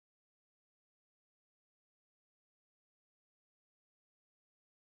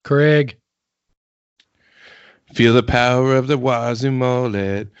Craig. Feel the power of the wazoo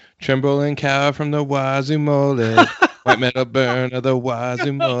mullet. Tremble and cower from the wazoo mullet. White metal burn of the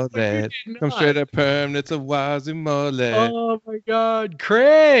wazoo mullet. Come straight up perm, it's a wazoo mullet. Oh my God,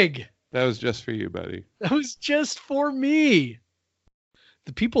 Craig. That was just for you, buddy. That was just for me.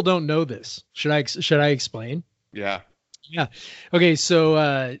 The people don't know this. Should I explain? Yeah. Yeah. Okay.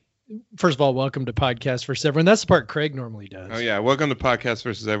 So, first of all, welcome to Podcast versus Everyone. That's the part Craig normally does. Oh yeah. Welcome to Podcast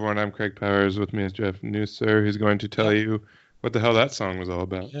versus Everyone. I'm Craig Powers. With me is Jeff Newser, who's going to tell you what the hell that song was all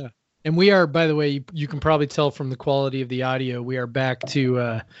about. Yeah. And we are, by the way, you can probably tell from the quality of the audio, we are back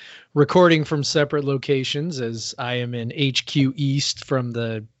to recording from separate locations, as I am in HQ East from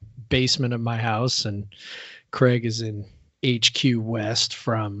the basement of my house, and Craig is in HQ West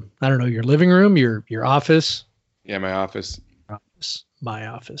from, I don't know, your living room, your office. Yeah, my office. My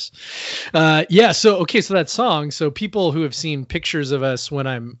office. So that song. So people who have seen pictures of us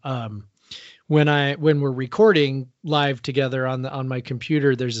when we're recording live together on my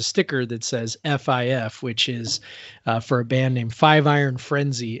computer, there's a sticker that says FIF, which is for a band named Five Iron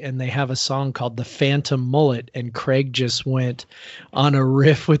Frenzy, and they have a song called The Phantom Mullet, and Craig just went on a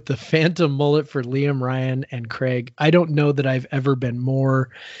riff with the Phantom Mullet for Liam Ryan and Craig. I don't know that I've ever been more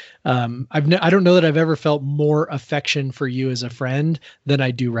I don't know that I've ever felt more affection for you as a friend than I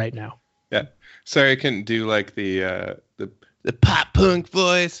do right now. Yeah. Sorry I couldn't do like the pop punk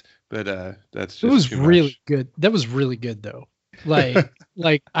voice. But that's just it was too really much. good. That was really good though. Like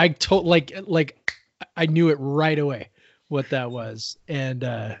I knew it right away what that was. And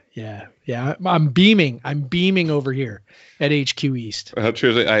I'm beaming over here at HQ East. Well,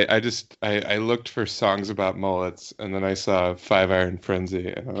 truly, I looked for songs about mullets, and then I saw Five Iron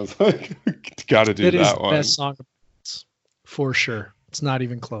Frenzy, and I was like, got to do that one. It is the best song for sure. It's not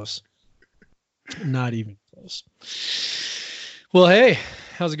even close. Not even close. Well, hey,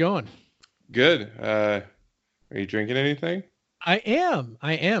 how's it going? Good. Are you drinking anything? I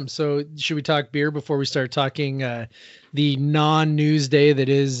am. So should we talk beer before we start talking the non-news day that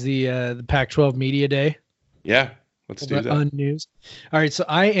is the Pac-12 media day? Yeah, let's do that. Unnews. All right. So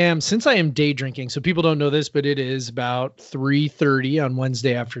since I am day drinking, so people don't know this, but it is about 3:30 on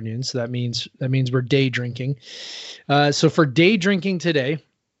Wednesday afternoon. So that means we're day drinking. So for day drinking today,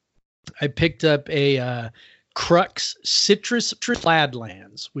 I picked up a Crux Citrus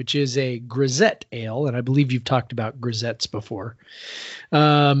Cladlands, which is a grisette ale, and I believe you've talked about grisettes before.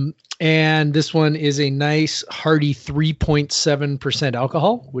 And this one is a nice hearty 3.7%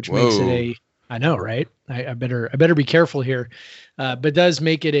 alcohol, which makes it I know, right? I better be careful here, but does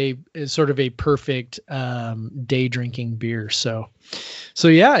make it a sort of a perfect day drinking beer. So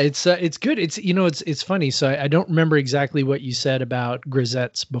yeah, it's good. It's funny. So I don't remember exactly what you said about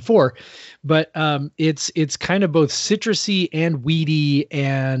grisettes before, but it's kind of both citrusy and weedy,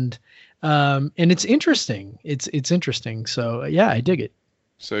 and it's interesting. It's interesting. So yeah, I dig it.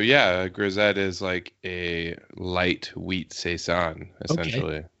 So yeah, a grisette is like a light wheat saison,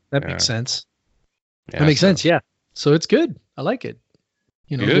 essentially. Okay. That makes sense. Yeah, that makes sense. Yeah. So it's good. I like it.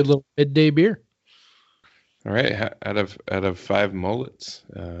 Good little midday beer. All right. Out of 5 mullets,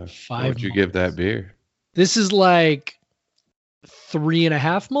 what would you give that beer? This is like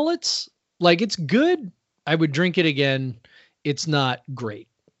 3.5 mullets. Like, it's good. I would drink it again. It's not great,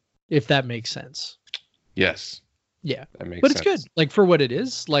 if that makes sense. Yes. Yeah. That makes sense. But it's good. Like, for what it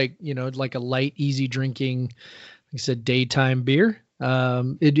is, like, like a light, easy drinking, like I said, daytime beer.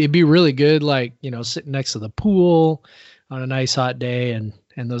 It'd be really good, like, sitting next to the pool on a nice hot day, and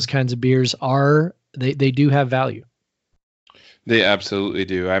those kinds of beers they do have value. They absolutely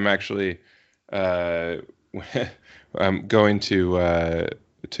do. I'm actually I'm going to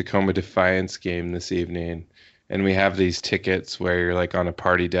Tacoma Defiance game this evening, and we have these tickets where you're like on a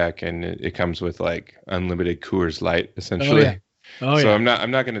party deck, and it comes with like unlimited Coors Light essentially. So I'm not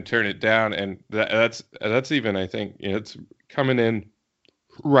going to turn it down, and that's even, I think, it's coming in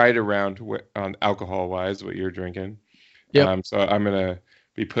right around on alcohol wise what you're drinking. Yeah. So I'm gonna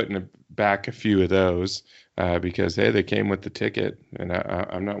be putting back a few of those because they came with the ticket, and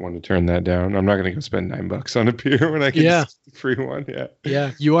I'm not one to turn that down. I'm not gonna go spend $9 on a beer when I can get a free one. Yeah.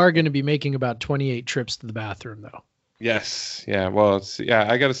 Yeah. You are going to be making about 28 trips to the bathroom though. Yes. Yeah. Well,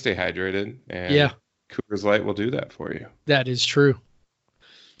 I got to stay hydrated, and Coors Light will do that for you. That is true.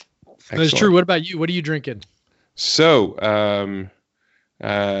 Excellent. That is true. What about you? What are you drinking? So,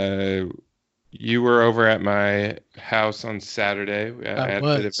 you were over at my house on Saturday.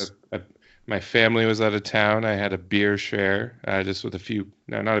 My family was out of town. I had a beer share, just with a few,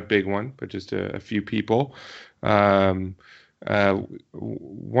 not a big one, but just a few people.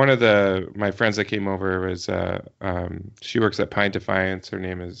 one of my friends that came over was she works at Pine Defiance. Her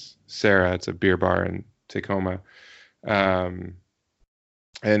name is Sarah. It's a beer bar in Tacoma. Um,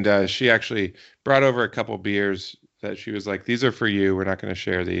 and she actually brought over a couple beers that she was like, "These are for you. We're not going to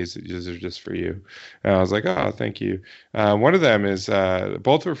share these. These are just for you." And I was like, "Oh, thank you." One of them is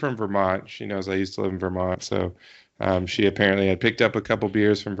both were from Vermont. She knows I used to live in Vermont, so she apparently had picked up a couple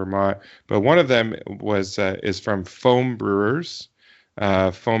beers from Vermont. But one of them is from Foam Brewers.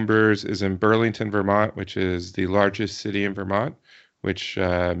 Foam Brewers is in Burlington, Vermont, which is the largest city in Vermont, which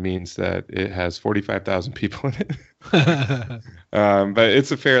means that it has 45,000 people in it. But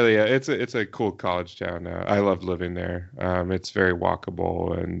it's a cool college town. I love living there. It's very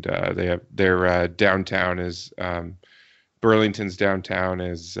walkable, and they have their downtown is Burlington's downtown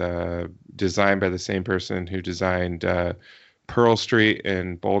is designed by the same person who designed Pearl Street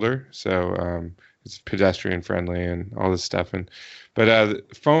in Boulder. So it's pedestrian friendly and all this stuff.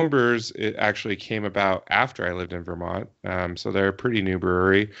 But Foam Brewers, it actually came about after I lived in Vermont. So they're a pretty new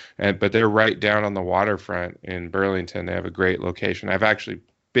brewery, but they're right down on the waterfront in Burlington. They have a great location. I've actually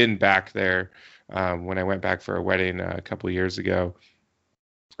been back there when I went back for a wedding a couple of years ago.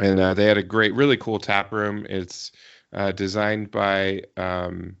 And they had a really cool tap room. It's designed by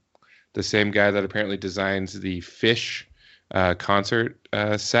the same guy that apparently designs the Fish concert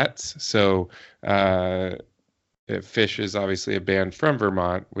sets. So Fish is obviously a band from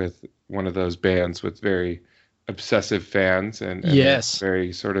Vermont, with one of those bands with very obsessive fans and yes,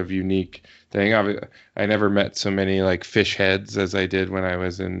 very sort of unique thing. I never met so many like Fish heads as I did when I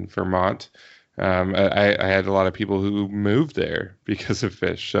was in Vermont. I had a lot of people who moved there because of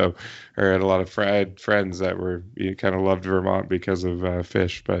Fish. So, or I had a lot of friends that were kind of loved Vermont because of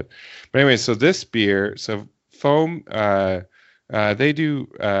Fish. But anyway, so this beer, so Foam, they do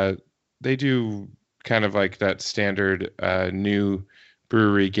kind of like that standard new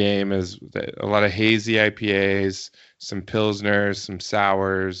brewery game, is a lot of hazy IPAs, some pilsners, some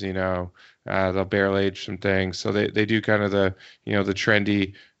sours. They'll barrel age some things. So they do kind of the the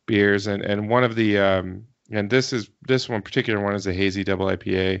trendy beers, and one of the and this one particular one is a hazy double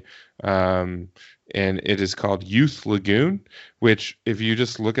IPA, and it is called Youth Lagoon, which if you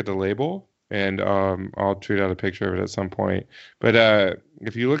just look at the label, and I'll tweet out a picture of it at some point, but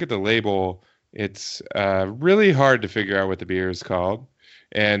if you look at the label, it's really hard to figure out what the beer is called.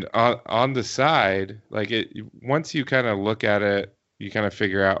 And on the side, like once you kind of look at it, you kind of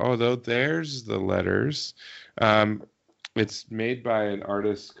figure out, oh, though, there's the letters. It's made by an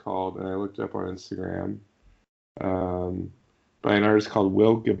artist called, and I looked it up on Instagram, by an artist called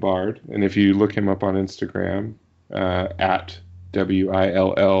Will Gibbard. And if you look him up on Instagram, at WILL_GEBHARD,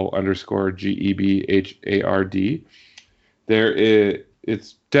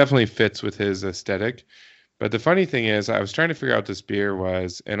 it definitely fits with his aesthetic. But the funny thing is, I was trying to figure out what this beer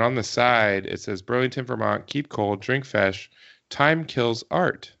was, and on the side it says Burlington, Vermont, keep cold, drink fresh, time kills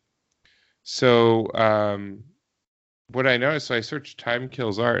art. So what I noticed, so I searched time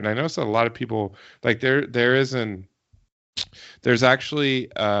kills art, and I noticed that a lot of people, like there's actually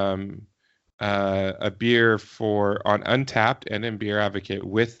a beer on Untapped and in Beer Advocate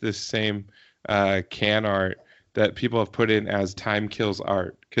with this same can art that people have put in as time kills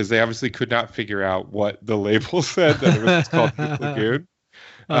art, because they obviously could not figure out what the label said that it was called Youth Lagoon.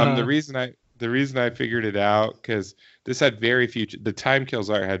 The reason I figured it out, because this had the time kills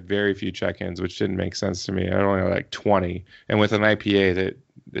art had very few check-ins, which didn't make sense to me. I only had like 20, and with an IPA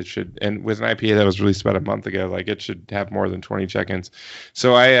and with an IPA that was released about a month ago, like it should have more than 20 check-ins.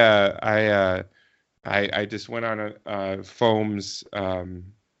 So I just went on Foam's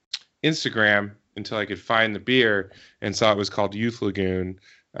Instagram until I could find the beer and saw it was called Youth Lagoon.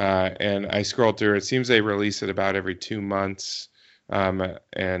 And I scrolled through. It seems they release it about every 2 months. And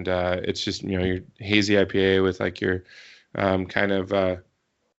it's just, your hazy IPA with like your kind of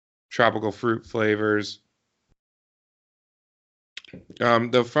tropical fruit flavors.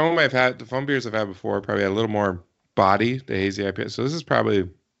 The foam beers I've had before probably had a little more body, the hazy IPA. So this is probably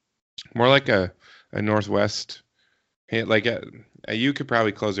more like a Northwest, like you could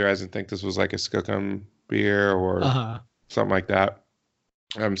probably close your eyes and think this was like a Skookum beer or something like that.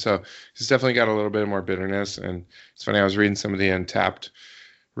 So it's definitely got a little bit more bitterness. And it's funny, I was reading some of the Untapped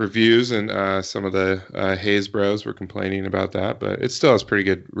reviews, and some of the Haze Bros were complaining about that, but it still has pretty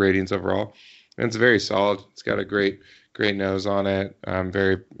good ratings overall. And it's very solid. It's got a great nose on it.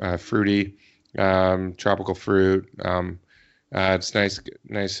 Very fruity, tropical fruit. It's nice.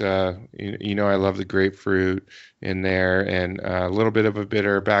 I love the grapefruit in there, and a little bit of a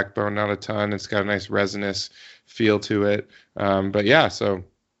bitter backbone, not a ton. It's got a nice resinous feel to it. But yeah, so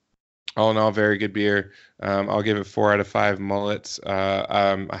All in all, very good beer. I'll give it 4 out of 5 mullets.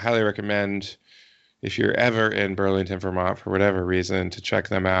 I highly recommend if you're ever in Burlington, Vermont, for whatever reason, to check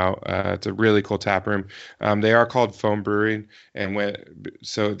them out. It's a really cool tap room. They are called Foam Brewing, and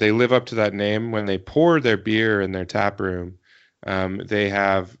so they live up to that name. When they pour their beer in their tap room, they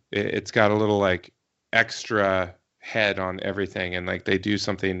have it's got a little like extra head on everything, and like they do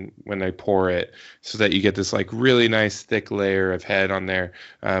something when they pour it so that you get this like really nice thick layer of head on there.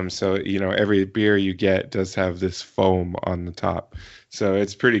 So every beer you get does have this foam on the top. So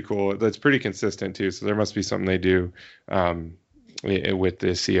it's pretty cool. That's pretty consistent too. So there must be something they do with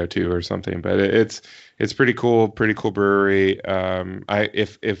the CO2 or something. But it's pretty cool. Pretty cool brewery.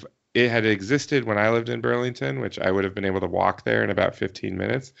 If it had existed when I lived in Burlington, which I would have been able to walk there in about 15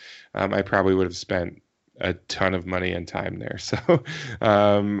 minutes, I probably would have spent a ton of money and time there. So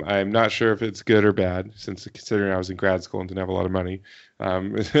I'm not sure if it's good or bad, since considering I was in grad school and didn't have a lot of money.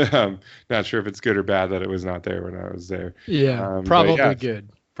 I'm not sure if it's good or bad that it was not there when I was there. Yeah, probably good.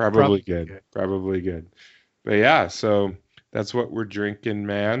 Probably good. Probably good. But yeah, so that's what we're drinking,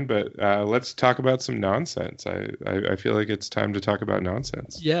 man. But let's talk about some nonsense. I feel like it's time to talk about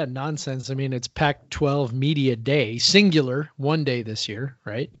nonsense. Yeah, nonsense. I mean, it's Pac-12 Media Day, singular, one day this year,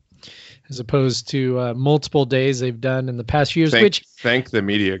 right? As opposed to multiple days they've done in the past few years. Thank the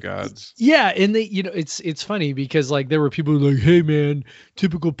media gods. Yeah, and it's funny because like there were people like, hey man,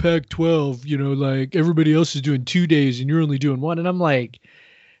 typical Pac-12, like everybody else is doing 2 days and you're only doing one, and I'm like,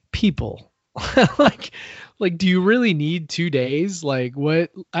 people, like do you really need 2 days? Like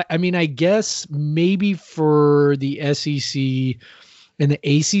what? I mean, I guess maybe for the SEC and the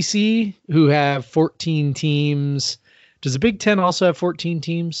ACC who have 14 teams. Does the Big Ten also have 14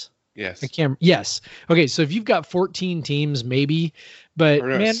 teams? Yes. I can't. Yes. Okay. So if you've got 14 teams, maybe, but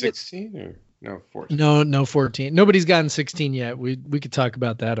man, 16 or no 14. No, 14. Nobody's gotten 16 yet. We could talk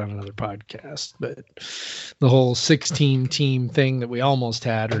about that on another podcast, but the whole 16 team thing that we almost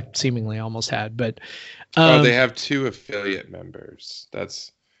had, or seemingly almost had, but they have 2 affiliate members.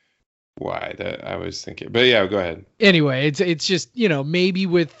 That's why that I was thinking. But yeah, go ahead. Anyway, it's just, maybe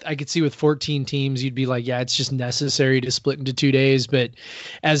I could see with 14 teams, you'd be like, yeah, it's just necessary to split into 2 days. But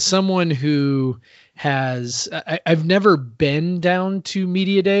as someone who I've never been down to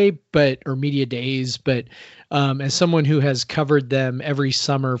Media Day, or Media Days, but as someone who has covered them every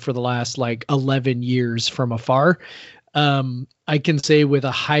summer for the last like 11 years from afar, I can say with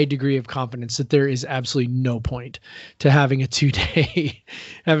a high degree of confidence that there is absolutely no point to having a 2-day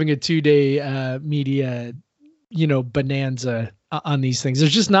media, bonanza on these things.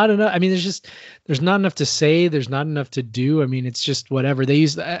 There's just not enough. I mean, there's not enough to say. There's not enough to do. I mean, it's just whatever the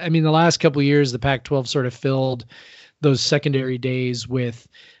last couple of years, the Pac-12 sort of filled those secondary days with,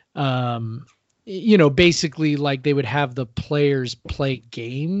 basically like they would have the players play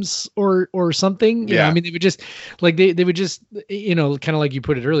games or something. Yeah. I mean, they would just like, they would just, kind of like you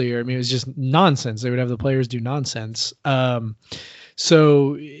put it earlier. I mean, it was just nonsense. They would have the players do nonsense.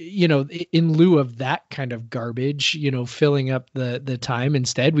 So, in lieu of that kind of garbage, filling up the time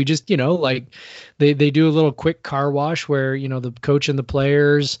instead, we just, like they do a little quick car wash where, the coach and the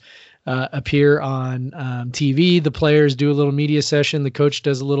players appear on TV. The players do a little media session. The coach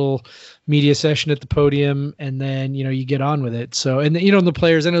does a little media session at the podium, and then, you get on with it. So, and the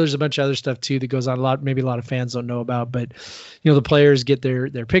players, I know there's a bunch of other stuff too that goes on maybe a lot of fans don't know about, but, the players get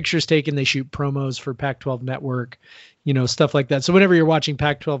their pictures taken. They shoot promos for Pac-12 Network, stuff like that. So whenever you're watching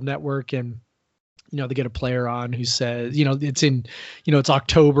Pac-12 Network and, they get a player on who says, it's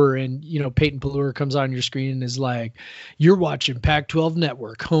October and, Peyton Pallure comes on your screen and is like, you're watching Pac-12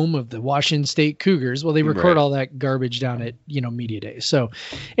 Network, home of the Washington State Cougars. Well, they record all that garbage down at, Media Day. So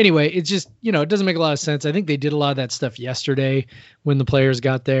anyway, it's just, it doesn't make a lot of sense. I think they did a lot of that stuff yesterday when the players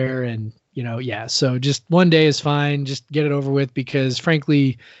got there and, so just 1 day is fine. Just get it over with because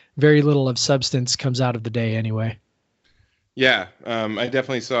frankly, very little of substance comes out of the day anyway. Yeah, I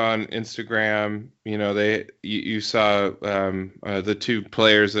definitely saw on Instagram, you saw the 2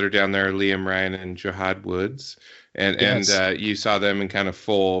 players that are down there, Liam Ryan and Jihad Woods, and yes. And you saw them in kind of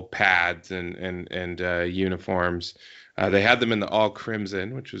full pads and uniforms. They had them in the all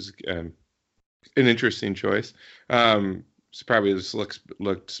crimson, which was an interesting choice. So probably this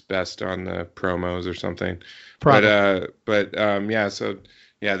looked best on the promos or something. Probably. But yeah, so.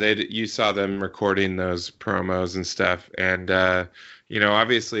 Yeah, you saw them recording those promos and stuff, and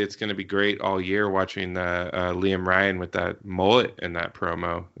obviously it's going to be great all year watching Liam Ryan with that mullet in that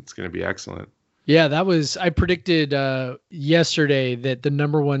promo. It's going to be excellent. Yeah, I predicted yesterday that the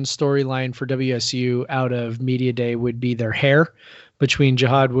number one storyline for WSU out of Media Day would be their hair between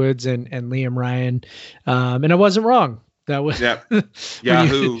Jihad Woods and Liam Ryan, and I wasn't wrong. That was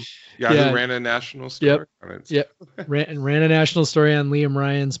Yahoo Yahoo ran a national story on it. Yep. ran a national story on Liam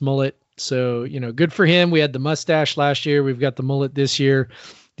Ryan's mullet. So, good for him. We had the mustache last year. We've got the mullet this year.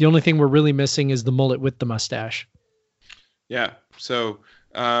 The only thing we're really missing is the mullet with the mustache. Yeah. So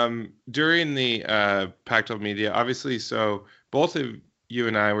during the Pac-12 media, obviously, so both of you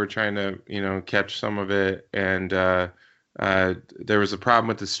and I were trying to, catch some of it. And there was a problem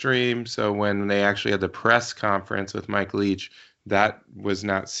with the stream. So when they actually had the press conference with Mike Leach, that was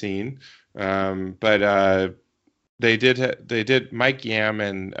not seen. But they did. Mike Yam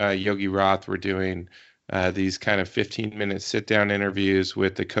and Yogi Roth were doing these kind of 15-minute sit-down interviews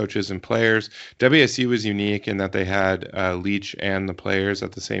with the coaches and players. WSU was unique in that they had Leach and the players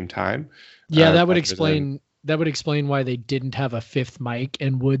at the same time. Yeah, that would explain why they didn't have a fifth mic,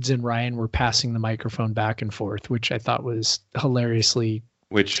 and Woods and Ryan were passing the microphone back and forth, which I thought was hilariously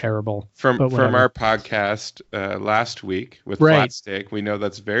terrible. From our podcast last week with Flat Steak, we know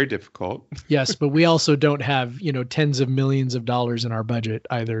that's very difficult. Yes, but we also don't have tens of millions of dollars in our budget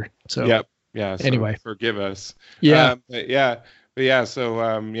either. So yep. Yeah. So anyway, forgive us. Yeah. But yeah.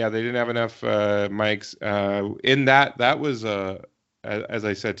 So they didn't have enough mics. In that was as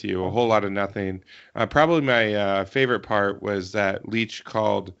I said to you, a whole lot of nothing. Probably my favorite part was that Leach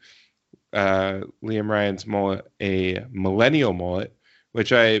called Liam Ryan's mullet a millennial mullet,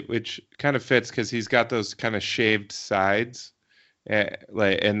 which kind of fits because he's got those kind of shaved sides.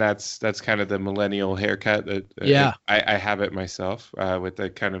 And that's kind of the millennial haircut that I have it myself with the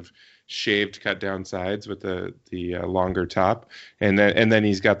kind of shaved cut down sides with the longer top, and then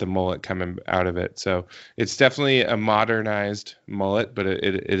he's got the mullet coming out of it. So it's definitely a modernized mullet, but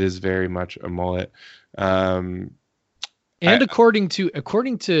it is very much a mullet. And according to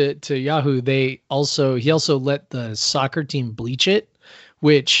Yahoo, he also let the soccer team bleach it,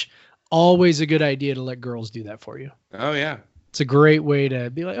 which always a good idea to let girls do that for you. Oh yeah. It's a great way to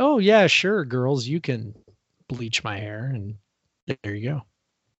be like, oh yeah, sure, girls, you can bleach my hair, and there you go.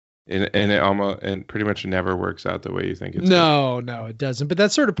 And it pretty much never works out the way you think it's No, it doesn't. But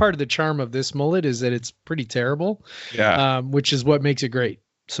that's sort of part of the charm of this mullet is that it's pretty terrible. Yeah. Which is what makes it great.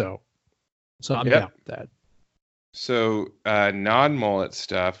 So I'm down with that. So non-mullet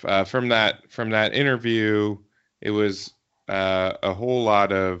stuff from that interview, it was a whole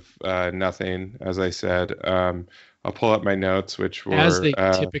lot of nothing, as I said. I'll pull up my notes, which were as they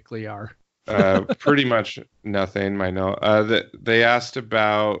typically are. Pretty much nothing. My note. They asked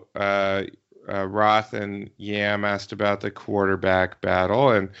about Roth and Yam asked about the quarterback battle,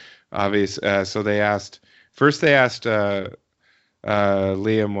 and so they asked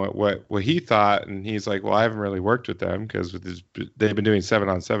Liam what he thought, and he's like, well, I haven't really worked with them because they've been doing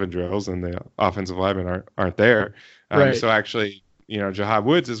 7-on-7 drills, and the offensive linemen aren't there. Right. So actually, Jahad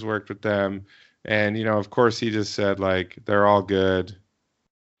Woods has worked with them, and of course he just said like they're all good.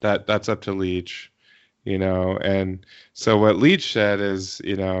 That's up to Leach, and so what Leach said is,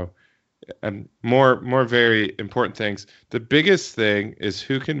 and more very important things. The biggest thing is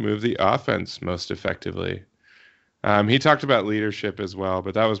who can move the offense most effectively. He talked about leadership as well,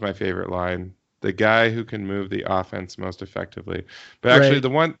 but that was my favorite line. The guy who can move the offense most effectively. But actually,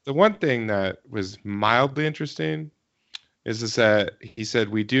 the one thing that was mildly interesting is that he said,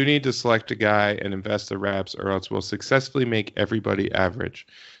 we do need to select a guy and invest the reps, or else we'll successfully make everybody average.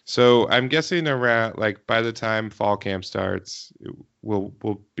 So I'm guessing around by the time fall camp starts, we'll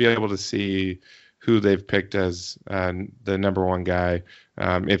be able to see who they've picked as the number one guy,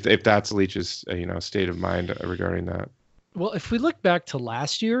 if that's Leach's state of mind regarding that. Well, if we look back to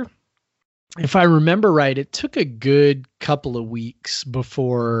last year, if I remember right, it took a good couple of weeks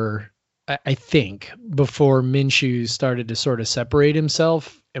before Minshew started to sort of separate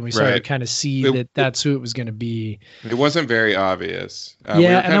himself, and we started to kind of see that's who it was going to be. It wasn't very obvious.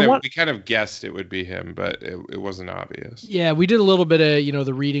 We kind of guessed it would be him, but it wasn't obvious. Yeah, we did a little bit of,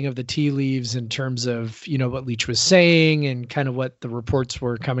 the reading of the tea leaves in terms of, what Leach was saying and kind of what the reports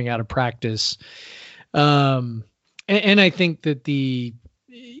were coming out of practice. And I think that I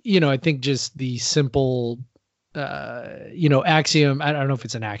think just the simple axiom, I don't know if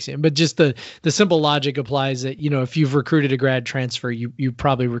it's an axiom, but just the simple logic applies that, if you've recruited a grad transfer, you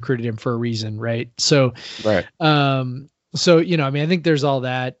probably recruited him for a reason. Right. So, right. I think there's all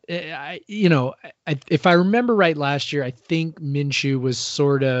that. If I remember right last year, I think Minshew was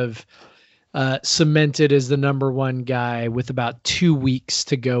sort of cemented as the number one guy with about 2 weeks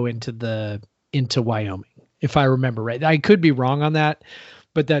to go into Wyoming. If I remember right, I could be wrong on that,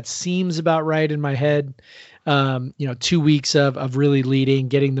 but that seems about right in my head. 2 weeks of really leading,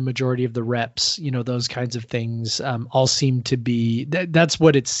 getting the majority of the reps, those kinds of things, all seem to be, that's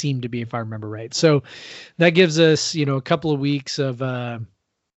what it seemed to be, if I remember right. So that gives us, a couple of weeks of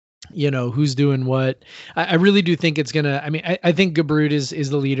who's doing what. I really do think it's gonna. I mean, I think Gabrut is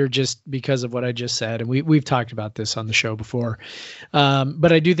the leader just because of what I just said, and we've talked about this on the show before.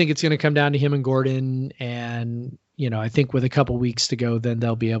 But I do think it's gonna come down to him and Gordon, and I think with a couple weeks to go, then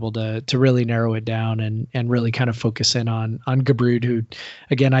they'll be able to really narrow it down and really kind of focus in on Gabrut, who,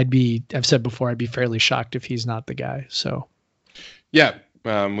 again, I've said before, I'd be fairly shocked if he's not the guy. So, yeah.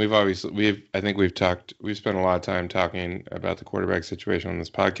 I think we've spent a lot of time talking about the quarterback situation on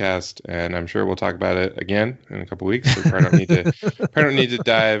this podcast, and I'm sure we'll talk about it again in a couple of weeks. So probably don't need to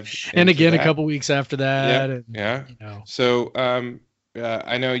dive. And again, that. A couple weeks after that. Yeah. So,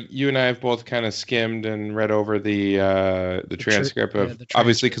 I know you and I have both kind of skimmed and read over the transcript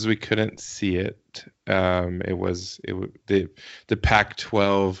obviously because we couldn't see it. It was the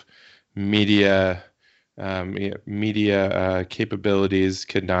Pac-12 media capabilities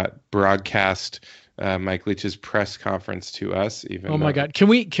could not broadcast Mike Leach's press conference to us. Even my God, can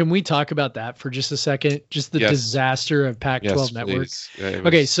we talk about that for just a second? Just the disaster of Pac-12 network.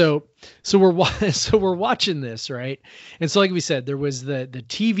 Okay, so we're watching this, right? And so, like we said, there was the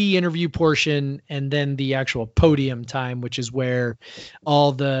TV interview portion, and then the actual podium time, which is where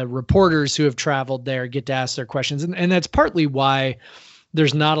all the reporters who have traveled there get to ask their questions, and that's partly why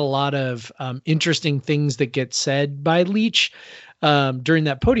there's not a lot of interesting things that get said by Leach during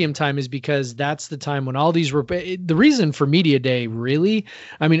that podium time, is because that's the time when all these the reason for media day, really,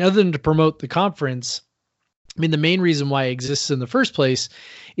 I mean, other than to promote the conference, I mean, the main reason why it exists in the first place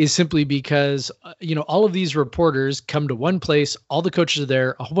is simply because, all of these reporters come to one place, all the coaches are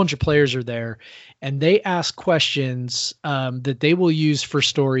there, a whole bunch of players are there, and they ask questions that they will use for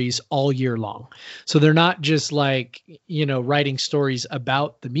stories all year long. So they're not just like, writing stories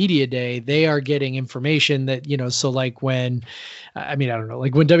about the media day. They are getting information that, so like when, I don't know,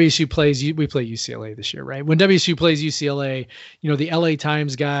 like when WSU plays, we play UCLA this year, right? When WSU plays UCLA, the LA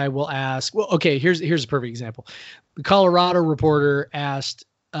Times guy will ask, well, okay, here's a perfect example. The Colorado reporter asked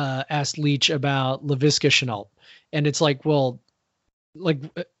Leach about Laviska Shenault. And it's like, well, like,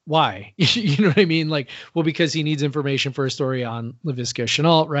 why? You know what I mean? Like, well, because he needs information for a story on Laviska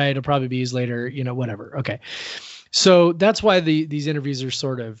Shenault, right? It'll probably be used later, whatever. Okay. So that's why these interviews are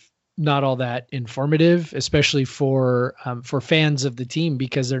sort of not all that informative, especially for fans of the team,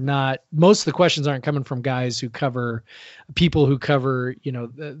 because they're not, most of the questions aren't coming from guys who cover the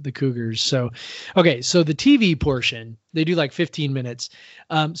Cougars. So, okay. So the TV portion, they do like 15 minutes.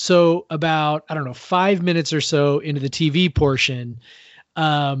 So about, 5 minutes or so into the TV portion,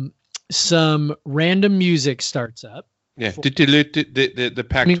 some random music starts up. Yeah, the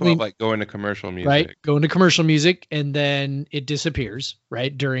Pac-12 like go into commercial music. Right, go into commercial music, and then it disappears,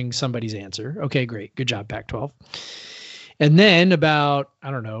 right, during somebody's answer. Okay, great. Good job, Pac-12. And then about,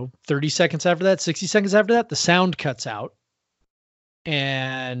 30 seconds after that, 60 seconds after that, the sound cuts out.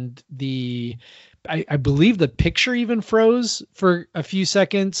 And I believe the picture even froze for a few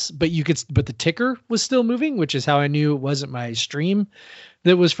seconds, but the ticker was still moving, which is how I knew it wasn't my stream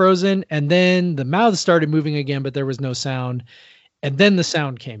that was frozen. And then the mouth started moving again, but there was no sound. And then the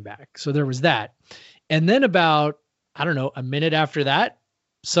sound came back. So there was that. And then about, a minute after that,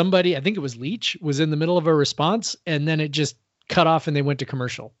 somebody, I think it was Leach, was in the middle of a response, and then it just cut off and they went to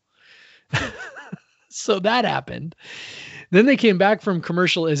commercial. So that happened. Then they came back from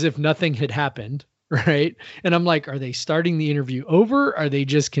commercial as if nothing had happened. Right. And I'm like, are they starting the interview over? Are they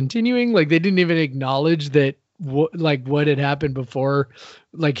just continuing? Like, they didn't even acknowledge that what had happened before,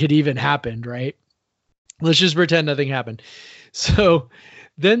 like, had even happened. Right. Let's just pretend nothing happened. So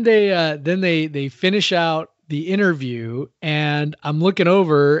then they finish out the interview, and I'm looking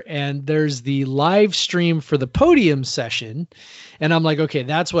over, and there's the live stream for the podium session. And I'm like, okay,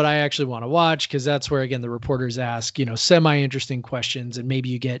 that's what I actually want to watch, because that's where, again, the reporters ask, semi-interesting questions, and maybe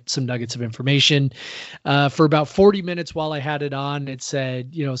you get some nuggets of information. For about 40 minutes while I had it on, it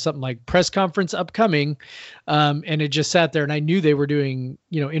said, something like press conference upcoming. And it just sat there, and I knew they were doing,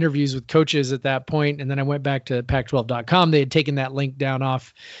 interviews with coaches at that point. And then I went back to Pac12.com. They had taken that link down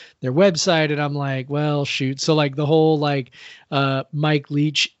off their website, and I'm like, well, shoot. So like the whole Mike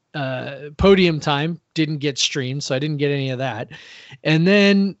Leach podium time didn't get streamed, so I didn't get any of that. And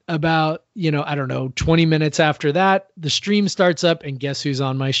then about 20 minutes after that, the stream starts up, and guess who's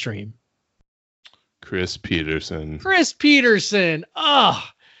on my stream? Chris Peterson. Oh,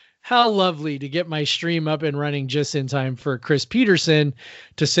 how lovely to get my stream up and running just in time for Chris Peterson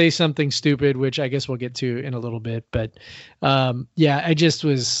to say something stupid, which I guess we'll get to in a little bit. But yeah, I just it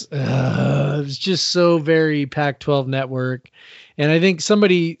was just so very Pac-12 network. And I think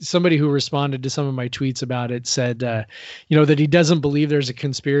somebody who responded to some of my tweets about it said, that he doesn't believe there's a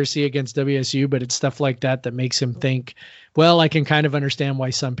conspiracy against WSU, but it's stuff like that that makes him think, well, I can kind of understand why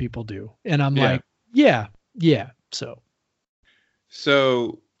some people do. And I'm like, yeah. So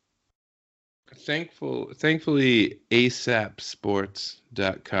thankfully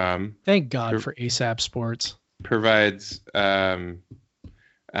asapsports.com. Thank God for ASAP Sports. Provides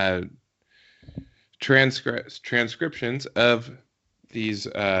transcriptions of these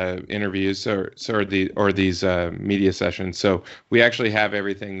interviews or these media sessions. So we actually have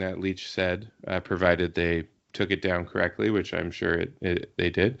everything that Leach said, provided they took it down correctly, which I'm sure they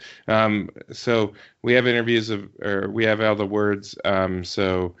did. So we have interviews we have all the words.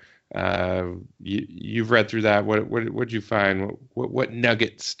 So you've read through that. What did you find? What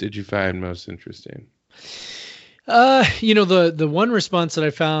nuggets did you find most interesting? The one response that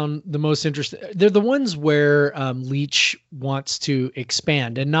I found the most interesting, they're the ones where Leach wants to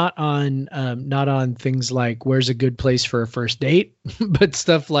expand, and not on things like where's a good place for a first date, but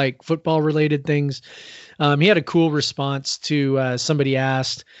stuff like football related things. He had a cool response to somebody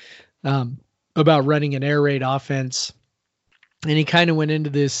asked about running an air raid offense. And he kind of went into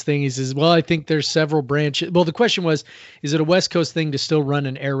this thing. He says, well, I think there's several branches. Well, the question was, is it a West Coast thing to still run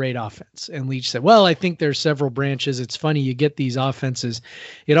an air raid offense? And Leach said, well, I think there's several branches. It's funny. You get these offenses.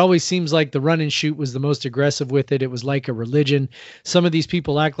 It always seems like the run and shoot was the most aggressive with it. It was like a religion. Some of these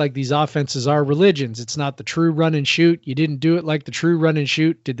people act like these offenses are religions. It's not the true run and shoot. You didn't do it like the true run and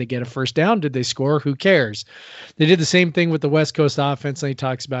shoot. Did they get a first down? Did they score? Who cares? They did the same thing with the West Coast offense. And he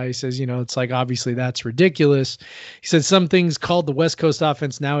talks about, he says, it's like, obviously that's ridiculous. He said some things called the West Coast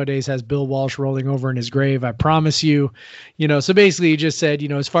offense nowadays has Bill Walsh rolling over in his grave. I promise you, so basically he just said,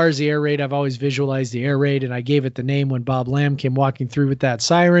 as far as the air raid, I've always visualized the air raid, and I gave it the name when Bob Lamb came walking through with that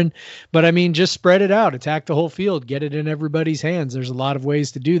siren. But I mean, just spread it out, attack the whole field, get it in everybody's hands. There's a lot of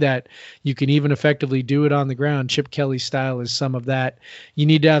ways to do that. You can even effectively do it on the ground. Chip Kelly style is some of that. You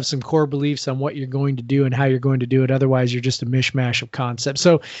need to have some core beliefs on what you're going to do and how you're going to do it. Otherwise, you're just a mishmash of concepts.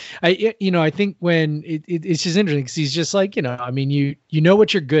 So I think when it's just interesting because he's just like, you know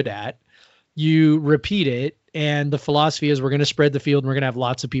what you're good at, you repeat it, and the philosophy is we're going to spread the field and we're going to have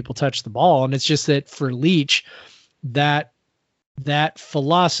lots of people touch the ball. And it's just that for Leach, that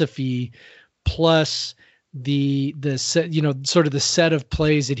philosophy plus the set, sort of the set of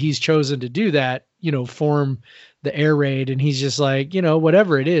plays that he's chosen to do that, form the air raid. And he's just like,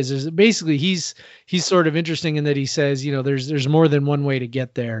 whatever it is basically he's sort of interesting in that he says, there's more than one way to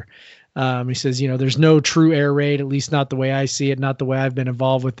get there. He says, there's no true air raid, at least not the way I see it, not the way I've been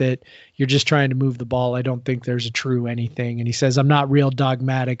involved with it. You're just trying to move the ball. I don't think there's a true anything. And he says, I'm not real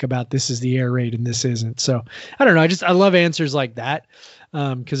dogmatic about this is the air raid and this isn't. So I don't know. I love answers like that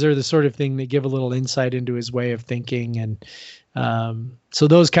because they're the sort of thing that give a little insight into his way of thinking. And so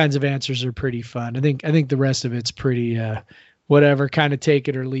those kinds of answers are pretty fun. I think the rest of it's pretty whatever, kind of take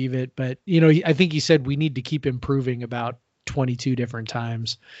it or leave it. But, I think he said we need to keep improving about 22 different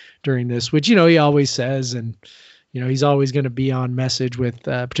times during this, which, he always says, and, he's always going to be on message with,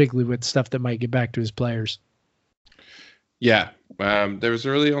 particularly with stuff that might get back to his players. Yeah. There was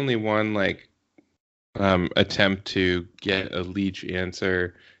really only one attempt to get a Leach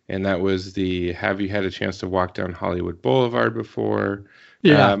answer. And that was have you had a chance to walk down Hollywood Boulevard before?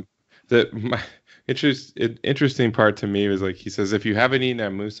 Yeah. Interesting part to me was he says, if you haven't eaten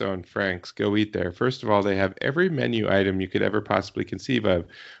at Musso and Frank's, go eat there. First of all, they have every menu item you could ever possibly conceive of,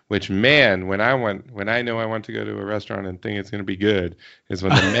 which, man, when I know I want to go to a restaurant and think it's going to be good is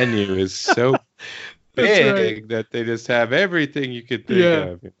when the menu is so big that they just have everything you could think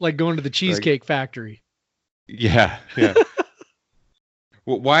of. Like going to the Cheesecake Factory. Yeah. Yeah.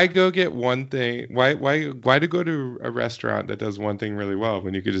 Well, why go get one thing? Why to go to a restaurant that does one thing really well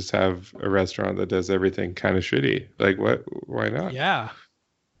when you could just have a restaurant that does everything kind of shitty? What? Why not? Yeah.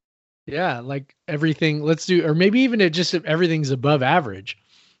 Yeah. Like everything. Let's do, or maybe even if everything's above average.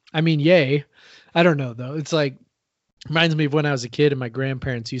 I mean, yay. I don't know though. It's reminds me of when I was a kid and my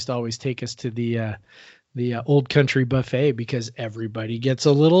grandparents used to always take us to the Old Country buffet because everybody gets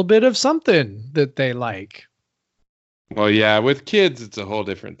a little bit of something that they like. Well, yeah, with kids, it's a whole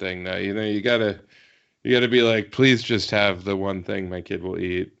different thing now. You gotta be like, please just have the one thing my kid will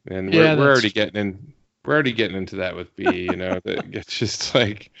eat. And we're already getting into that with B, that it's just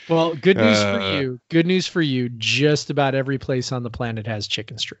well, good news for you. Good news for you. Just about every place on the planet has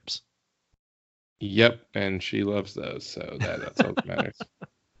chicken strips. Yep. And she loves those. So that's all that matters.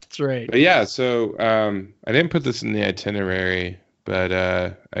 That's right. But yeah, so I didn't put this in the itinerary, but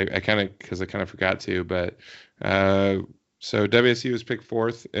I kind of because I kind of forgot to. But so WSU was picked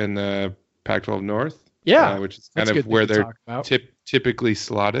fourth in the Pac-12 North, Yeah, which is that's kind a of good where thing to they're talk about. typically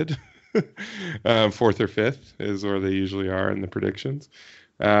slotted. Fourth or fifth is where they usually are in the predictions.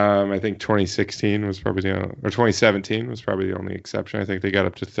 I think 2016 was probably or 2017 was probably the only exception. I think they got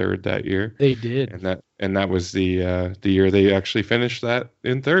up to third that year. They did. And that was the year they actually finished that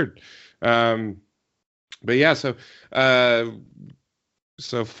in third. But yeah,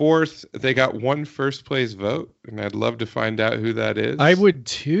 so fourth, they got one first place vote, and I'd love to find out who that is. I would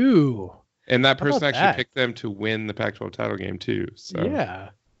too. And that How person about actually that? picked them to win the Pac-12 title game too. So Yeah.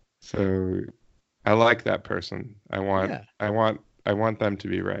 so I like that person. I want Yeah. I want them to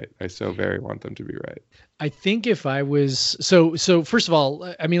be right. I so very want them to be right. I think if I was so first of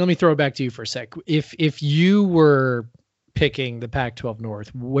all, I mean, let me throw it back to you for a sec. If you were picking the Pac-12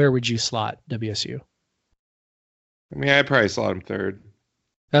 North, where would you slot WSU? I mean, I'd probably slot them third.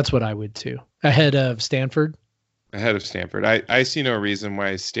 That's what I would too. Ahead of Stanford? Ahead of Stanford. I see no reason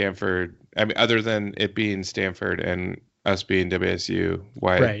why Stanford, I mean, other than it being Stanford and us being WSU,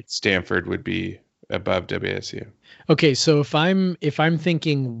 why Stanford would be above WSU. Okay, so if I'm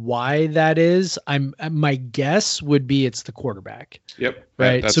thinking why that is, my guess would be it's the quarterback. Yep.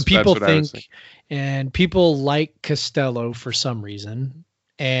 Right. So people think, and people like Costello for some reason,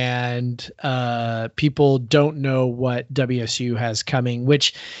 and people don't know what WSU has coming.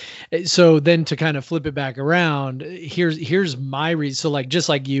 Which, so then to kind of flip it back around, here's my reason. So like just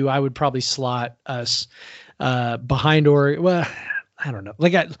like you, I would probably slot us behind Oregon. Well, I don't know.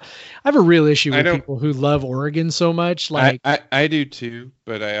 Like I have a real issue with people who love Oregon so much. Like I do too,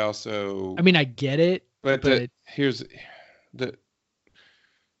 but I also. I mean, I get it, but here's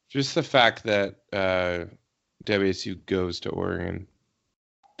just the fact that WSU goes to Oregon,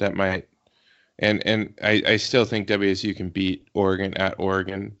 that might, and I still think WSU can beat Oregon at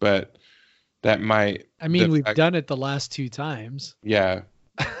Oregon, but that might. I mean, we've done it the last two times. Yeah.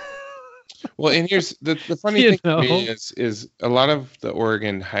 Well, and here's the funny thing to me is a lot of the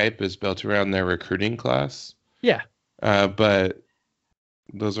Oregon hype is built around their recruiting class. Yeah. But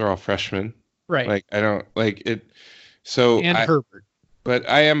those are all freshmen. Right. Like I don't like it. So and Herbert. But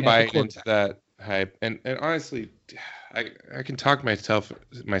I am buying into that hype, and honestly, I can talk myself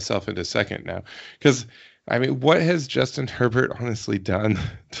into second now, because I mean, what has Justin Herbert honestly done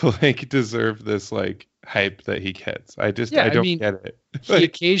to like deserve this like hype that he gets? I don't get it. He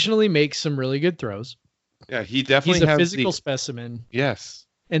occasionally makes some really good throws. Yeah, he definitely he's a physical specimen. Yes.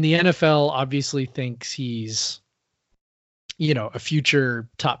 And the NFL obviously thinks he's, a future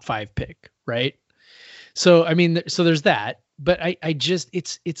top 5 pick, right? So I mean, so there's that. But I just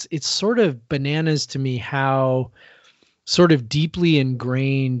it's sort of bananas to me how sort of deeply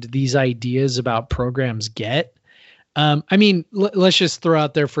ingrained these ideas about programs get. I mean, let's just throw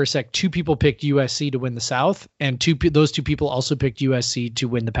out there for a sec. 2 people picked USC to win the South, and those 2 people also picked USC to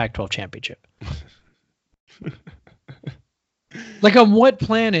win the Pac-12 championship. Like, on what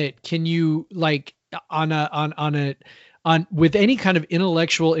planet can you, like, on with any kind of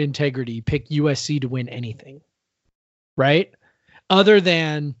intellectual integrity, pick USC to win anything? Right? Other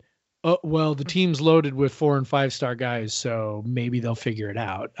than, well, the team's loaded with 4- and 5-star guys, so maybe they'll figure it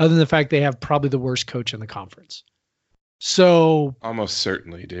out. Other than the fact they have probably the worst coach in the conference. So almost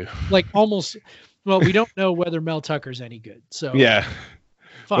certainly do. Like almost, well, we don't know whether Mel Tucker's any good. So yeah.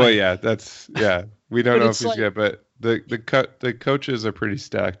 Fine. Well, yeah, we don't know if he's good, but the coaches are pretty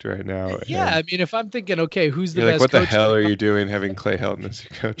stacked right now. Yeah, I mean, if I'm thinking, okay, who's the best? What coach the hell are you doing having Clay Helton as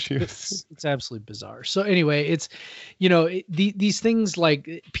your coach? It's absolutely bizarre. So anyway, it's these things,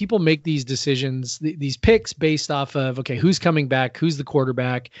 like, people make these decisions, these picks based off of, okay, who's coming back, who's the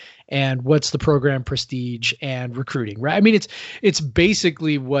quarterback, and what's the program prestige and recruiting, right? I mean, it's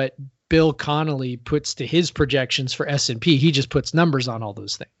basically what Bill Connolly puts to his projections for S&P. He just puts numbers on all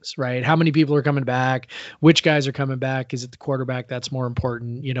those things, right? How many people are coming back? Which guys are coming back? Is it the quarterback that's more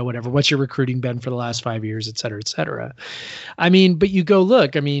important? Whatever. What's your recruiting been for the last 5 years, et cetera, et cetera. I mean, but you go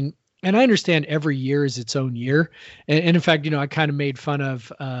look, I mean, and I understand every year is its own year. And in fact, I kind of made fun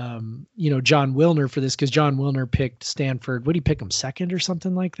of, John Wilner for this, because John Wilner picked Stanford. What did he pick him, second or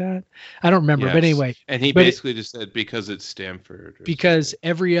something like that? I don't remember. Yes. But anyway. And he basically just said because it's Stanford. Because something.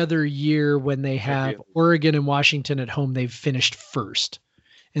 Every other year when they have Oregon and Washington at home, they've finished first.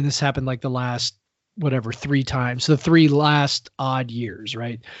 And this happened like the last, 3 times. The 3 last odd years,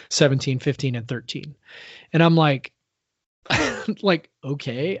 right? 17, 15, and 13. And I'm like, Like,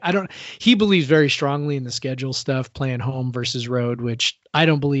 okay, he believes very strongly in the schedule stuff, playing home versus road, which I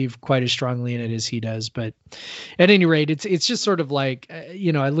don't believe quite as strongly in it as he does. But at any rate, it's just sort of like,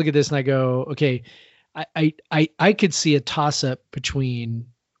 I look at this and I go, okay, I could see a toss up between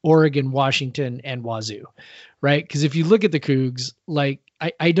Oregon, Washington, and Wazoo, right? Because if you look at the Cougs, like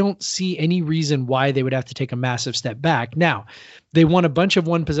I don't see any reason why they would have to take a massive step back. Now, they won a bunch of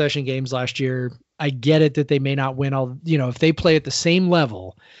one possession games last year. I get it that they may not win all, if they play at the same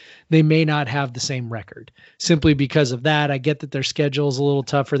level, they may not have the same record simply because of that. I get that their schedule is a little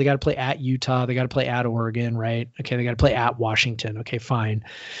tougher. They got to play at Utah. They got to play at Oregon, right? Okay. They got to play at Washington. Okay, fine.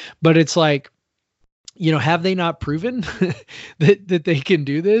 But it's like, have they not proven that they can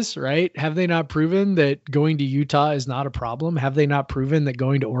do this, right? Have they not proven that going to Utah is not a problem? Have they not proven that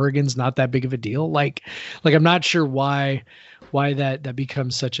going to Oregon's not that big of a deal? Like I'm not sure why that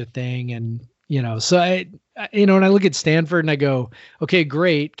becomes such a thing. And, so when I look at Stanford and I go, okay,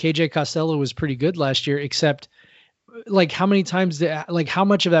 great. KJ Costello was pretty good last year, except like how many times, how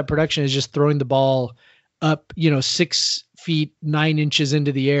much of that production is just throwing the ball up, 6 feet 9 inches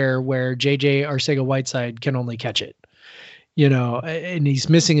into the air where JJ Arcega-Whiteside can only catch it, and he's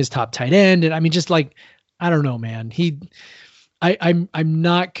missing his top tight end. And I mean, just like, I don't know, man, I'm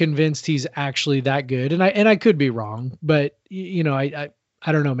not convinced he's actually that good. And I could be wrong, but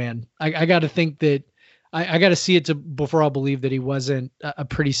I don't know, man. I got to think that I got to see it before I'll believe that he wasn't a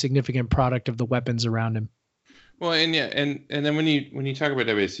pretty significant product of the weapons around him. Well, and yeah. And then when you talk about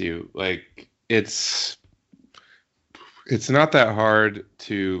WSU, like it's not that hard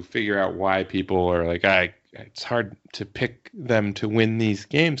to figure out why people are like, it's hard to pick them to win these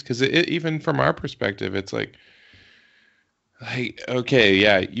games. Cause even from our perspective, it's like, okay,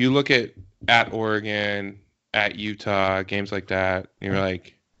 yeah, you look at Oregon, at Utah, games like that, and you're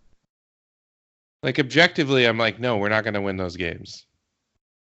like objectively, I'm like, no, we're not going to win those games.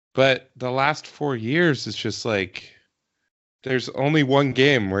 But the last 4 years, it's just like, there's only one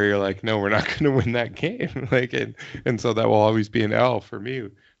game where you're like, no, we're not going to win that game. And so that will always be an L for me.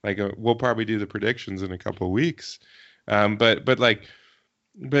 We'll probably do the predictions in a couple of weeks. But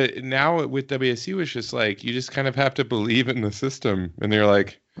now with WSU, it's just like, you just kind of have to believe in the system. And they're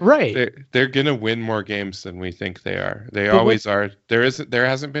like, right, they're going to win more games than we think they are. They always are. There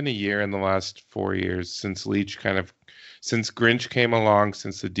hasn't been a year in the last 4 years since since Grinch came along,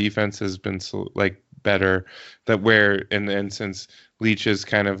 since the defense has been better, and since Leach has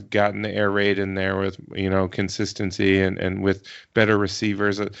kind of gotten the air raid in there with consistency and with better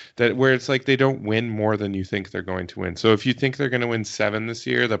receivers, that where it's like they don't win more than you think they're going to win. So if you think they're going to win 7 this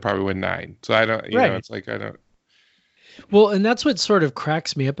year, they'll probably win 9. So I don't, it's like I don't. Well, and that's what sort of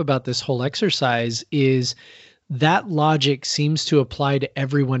cracks me up about this whole exercise is that logic seems to apply to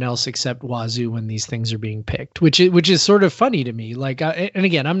everyone else except Wazoo when these things are being picked, which is sort of funny to me. Like, and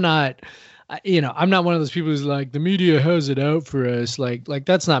again, I'm not one of those people who's like, the media has it out for us. Like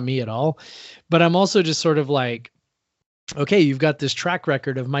that's not me at all. But I'm also just sort of like, okay, you've got this track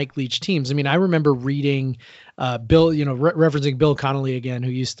record of Mike Leach teams. I mean, I remember reading Bill, referencing Bill Connolly again,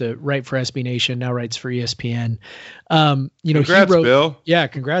 who used to write for SB Nation, now writes for ESPN. Congrats, Bill. Yeah,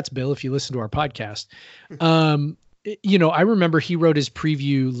 congrats, Bill, if you listen to our podcast. I remember he wrote his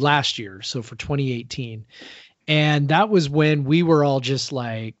preview last year, so for 2018. And that was when we were all just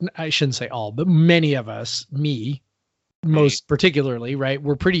like, I shouldn't say all, but many of us, me, most particularly, right,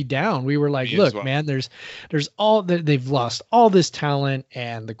 we're pretty down. We were like, look, man, there's all that, they've lost all this talent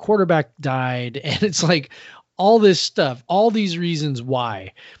and the quarterback died, and it's like all this stuff, all these reasons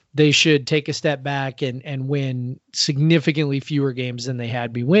why they should take a step back and win significantly fewer games than they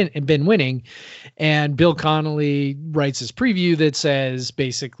had been winning. And Bill Connolly writes his preview that says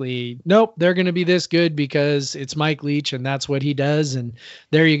basically, nope, they're going to be this good because it's Mike Leach and that's what he does. And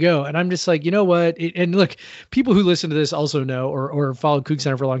there you go. And I'm just like, you know what? And look, people who listen to this also know, or followed Coug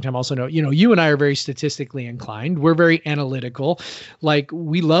Center for a long time also know, you and I are very statistically inclined. We're very analytical. Like,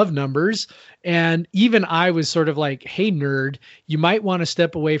 we love numbers. And even I was sort of like, hey, nerd, you might want to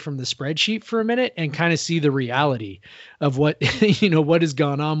step away from the spreadsheet for a minute and kind of see the reality of what, what has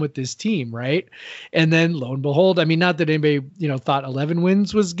gone on with this team. Right. And then lo and behold, I mean, not that anybody, thought 11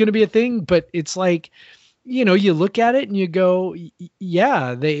 wins was going to be a thing, but it's like, you look at it and you go,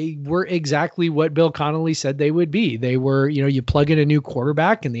 yeah, they were exactly what Bill Connolly said they would be. They were, you plug in a new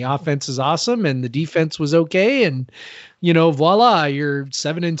quarterback and the offense is awesome and the defense was okay. And, voila, you're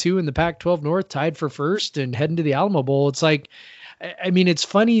 7-2 in the Pac-12 North, tied for first and heading to the Alamo Bowl. It's like, I mean, it's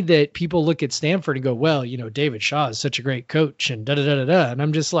funny that people look at Stanford and go, well, David Shaw is such a great coach and da da da da da. And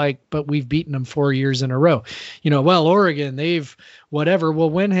I'm just like, but we've beaten them 4 years in a row. Well, Oregon, they've whatever.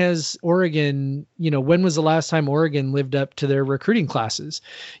 Well, when has Oregon, when was the last time Oregon lived up to their recruiting classes?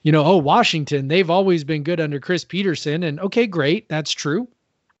 Washington, they've always been good under Chris Peterson. And okay, great. That's true.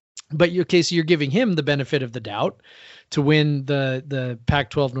 But so you're giving him the benefit of the doubt to win the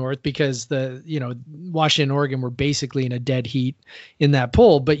Pac-12 North because Washington and Oregon were basically in a dead heat in that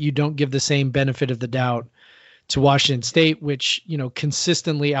poll, but you don't give the same benefit of the doubt to Washington State, which,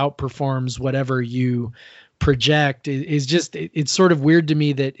 consistently outperforms whatever you project. Is just, it's sort of weird to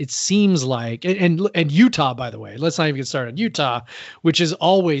me that it seems like, and Utah, by the way, let's not even get started on Utah, which is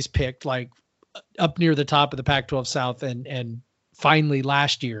always picked like up near the top of the Pac-12 South and finally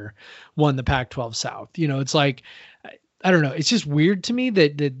last year won the Pac-12 South. It's like, I don't know. It's just weird to me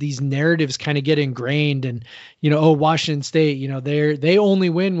that these narratives kind of get ingrained and, Washington State, they only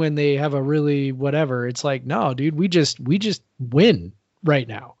win when they have a really whatever. It's like, no, dude, we just win right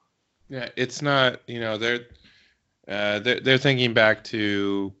now. Yeah. It's not, they're thinking back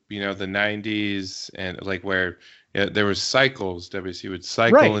to, the 90s and like where there was cycles. WC would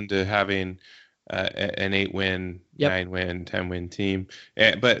cycle into having an 8-win, 9-win, 10-win team.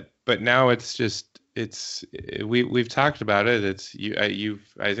 But now it's just, we've talked about it. It's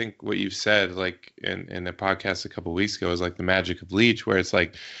I think what you've said like in a podcast a couple of weeks ago is like the magic of Leach, where it's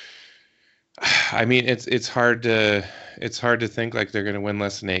like, I mean, it's hard to think like they're going to win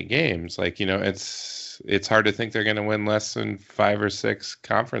less than 8 games. Like, it's hard to think they're going to win less than 5 or 6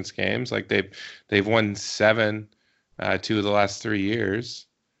 conference games. Like they've won 7 2 of the last 3 years.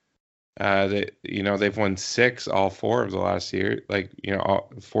 They've won 6 all 4 of the last year. Like,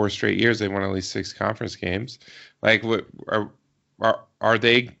 all 4 straight years they won at least 6 conference games. Like, what are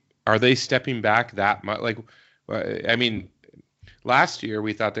they stepping back that much? Like, I mean, last year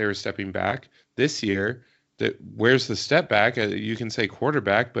we thought they were stepping back. This year, where's the step back? You can say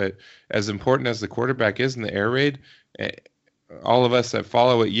quarterback, but as important as the quarterback is in the air raid, all of us that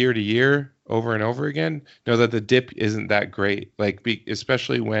follow it year to year over and over again know that the dip isn't that great. Like,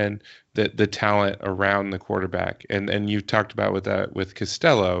 especially when the talent around the quarterback, and you talked about with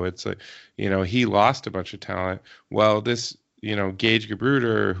Costello, it's like, he lost a bunch of talent. Well, this, Gage Gabruder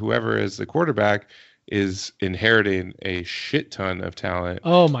or whoever is the quarterback is inheriting a shit ton of talent.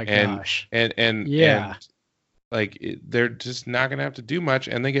 Oh my gosh. And yeah. And, like, they're just not going to have to do much,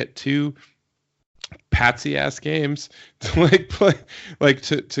 and they get 2 patsy ass games to play,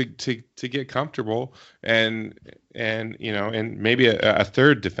 to get comfortable and maybe a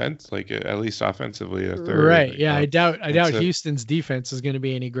third defense, like at least offensively a third. Right. Yeah. I doubt Houston's defense is going to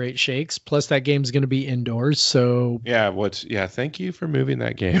be any great shakes. Plus that game's going to be indoors. So yeah. Thank you for moving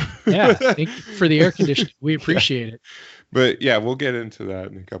that game. Yeah. Thank you for the air conditioning. We appreciate it. But yeah, we'll get into that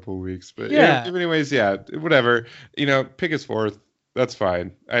in a couple of weeks. But yeah, anyways, yeah, whatever. Pick us 4th. That's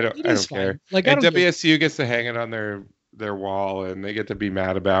fine. I don't care. Like, and WSU gets to hang it on their wall, and they get to be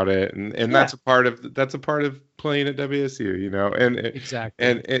mad about it, and that's a part of playing at WSU, and exactly.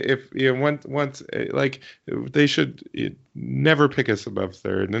 And if once like, they should never pick us above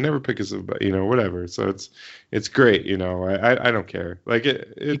 3rd, and never pick us above, whatever. So it's great, I don't care. Like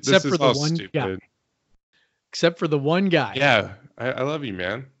except for the one guy. Except for the one guy. Yeah, I love you,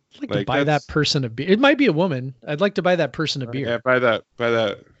 man. I'd like to buy that person a beer. It might be a woman. I'd like to buy that person a beer. Yeah, buy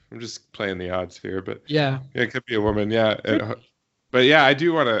that. I'm just playing the odds here, but yeah, it could be a woman. Yeah, but yeah,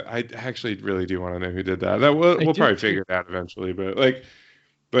 I actually really do want to know who did that. We'll probably figure it out eventually. But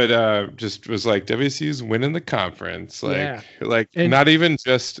just was like, WSU's winning the conference. And not even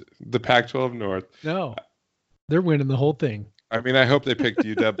just the Pac-12 North. No, they're winning the whole thing. I mean, I hope they picked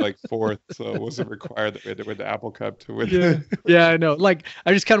UW 4th, so it wasn't required that we had to win the Apple Cup to win. Yeah, I know. Like,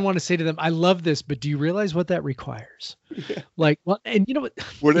 I just kind of want to say to them, I love this, but do you realize what that requires? Yeah. Like, well, and you know what?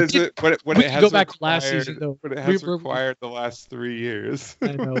 What is it? What it has go back to last season, though. What it has required the last 3 years.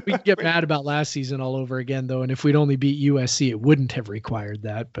 I know. We can get mad about last season all over again, though, and if we'd only beat USC, it wouldn't have required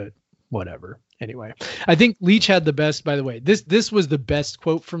that, but whatever. Anyway, I think Leach had the best, by the way. This was the best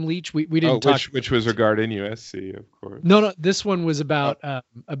quote from Leach. We didn't talk. Which was regarding USC, of course. No, this one was about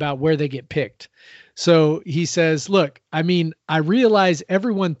where they get picked. So he says, look, I mean, I realize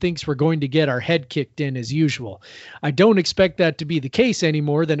everyone thinks we're going to get our head kicked in as usual. I don't expect that to be the case any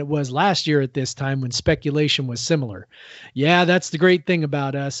more than it was last year at this time when speculation was similar. Yeah, that's the great thing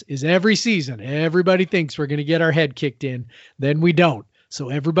about us is every season, everybody thinks we're going to get our head kicked in. Then we don't. So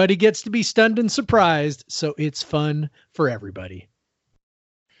everybody gets to be stunned and surprised. So it's fun for everybody.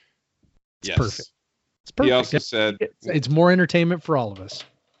 It's perfect. It's perfect. He also said it's more entertainment for all of us.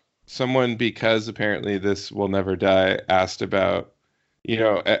 someone, because apparently this will never die, asked about,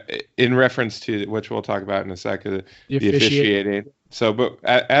 in reference to, which we'll talk about in a second, The the officiate. officiating. So, but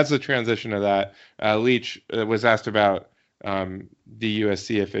as a transition of that, Leach was asked about the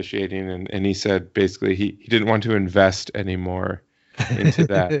USC officiating, and he said basically he didn't want to invest anymore into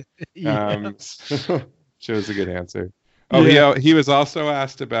that. Yeah. So shows a good answer. Oh, Yeah. he was also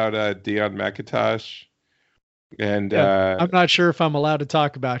asked about Dion McIntosh, and Yeah. I'm not sure if I'm allowed to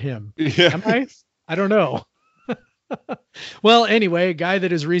talk about him. yeah. Am I? I don't know. Well, anyway, a guy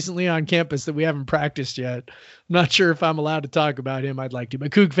that is recently on campus that we haven't practiced yet. I'm not sure if I'm allowed to talk about him. I'd like to,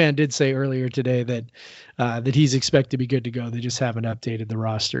 but Coug fan did say earlier today that that he's expected to be good to go. They just haven't updated the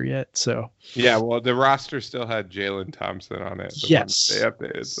roster yet. So Yeah, well, the roster still had Jalen Thompson on it. yes, they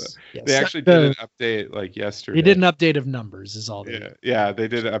updated. So yes. they actually did an update like yesterday. They did an update of numbers, is all they did. Yeah, they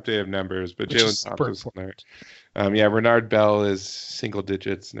did an update of numbers, but Jalen Thompson's on there. Yeah, Renard Bell is single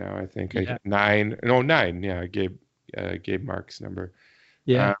digits now. I think 9. No, 9. Yeah, Gabe Mark's number.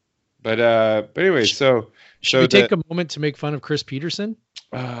 Yeah. But anyway, should we take a moment to make fun of Chris Peterson?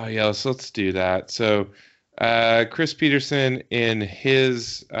 Yeah, let's do that. So Chris Peterson in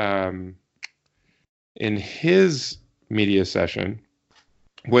his media session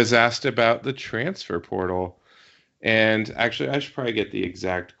was asked about the transfer portal, and actually I should probably get the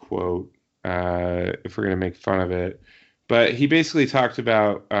exact quote if we're going to make fun of it. But he basically talked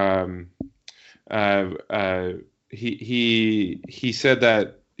about he said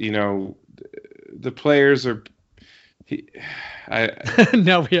that the players are.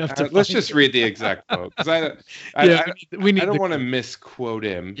 Now we have to. Let's just read the exact quote, because I don't want to misquote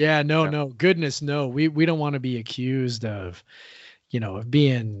him. Yeah, no, goodness, no. We don't want to be accused of, of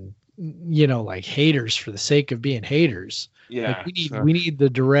being, like haters for the sake of being haters. Yeah, like we need the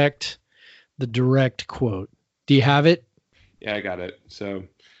direct quote. Do you have it? Yeah, I got it. So,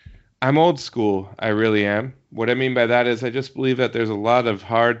 I'm old school. I really am. What I mean by that is I just believe that there's a lot of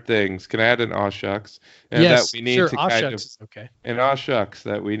hard things. Can I add an aw shucks? And yes, that we need sure. to Aw kind shucks of, is okay. And aw shucks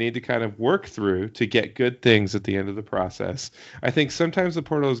that we need to kind of work through to get good things at the end of the process. I think sometimes the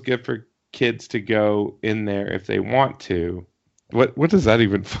portal is good for kids to go in there if they want to. What does that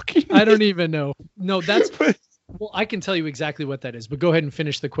even fucking mean? I don't even know. No, that's well, I can tell you exactly what that is, but go ahead and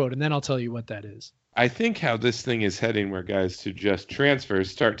finish the quote, and then I'll tell you what that is. I think how this thing is heading, where guys to just transfer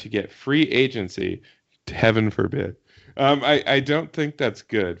start to get free agency, heaven forbid. I don't think that's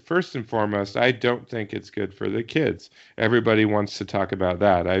good. First and foremost, I don't think it's good for the kids. Everybody wants to talk about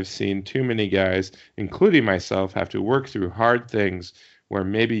that. I've seen too many guys, including myself, have to work through hard things where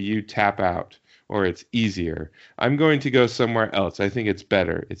maybe you tap out or it's easier. I'm going to go somewhere else. I think it's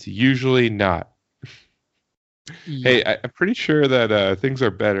better. It's usually not. Yeah. Hey, I'm pretty sure that things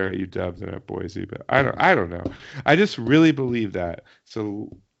are better at UW than at Boise, but I don't know. I just really believe that. So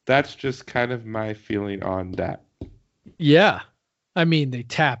that's just kind of my feeling on that. Yeah. I mean, they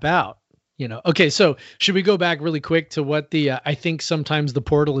tap out, Okay, so should we go back really quick to what I think sometimes the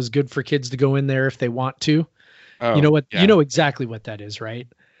portal is good for kids to go in there if they want to. Oh, you know what? Yeah. You know exactly what that is, right?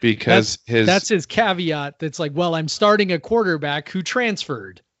 Because that's his caveat. That's like, well, I'm starting a quarterback who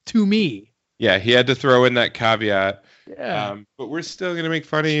transferred to me. Yeah, he had to throw in that caveat. Yeah. But we're still gonna make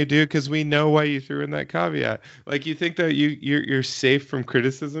fun of you, dude, because we know why you threw in that caveat. Like, you think that you're safe from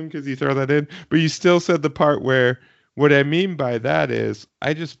criticism because you throw that in, but you still said the part where what I mean by that is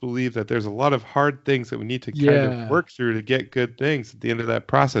I just believe that there's a lot of hard things that we need to kind of work through to get good things at the end of that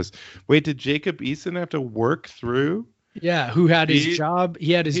process. Wait, did Jacob Eason have to work through? Yeah, who had his job?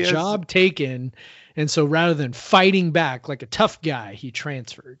 He had his job taken, and so rather than fighting back like a tough guy, he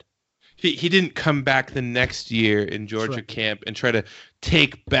transferred. He didn't come back the next year in Georgia camp and try to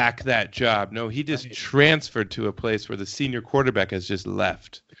take back that job. No, he just transferred to a place where the senior quarterback has just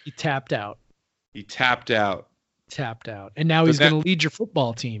left. He tapped out. And now he's going to lead your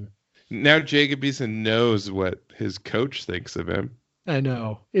football team. Now Jacob Eason knows what his coach thinks of him. I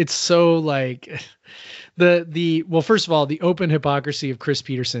know. It's so like well, first of all, the open hypocrisy of Chris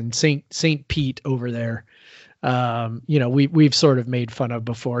Peterson, Saint Pete over there. We've sort of made fun of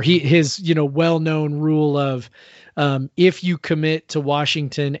before. His well-known rule of if you commit to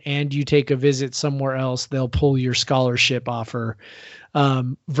Washington and you take a visit somewhere else, they'll pull your scholarship offer,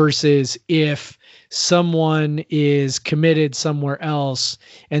 versus if someone is committed somewhere else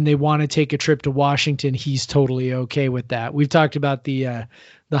and they want to take a trip to Washington, he's totally okay with that. We've talked about the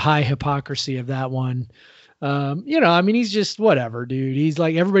high hypocrisy of that one. He's just whatever, dude. He's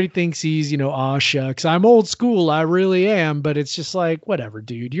like, everybody thinks he's, aw shucks, I'm old school. I really am. But it's just like, whatever,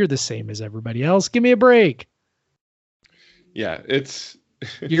 dude. You're the same as everybody else. Give me a break. Yeah, it's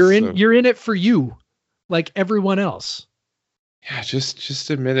you're in it for you, like everyone else. Yeah, just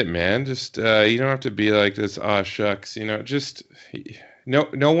admit it, man. Just you don't have to be like this. Oh shucks, just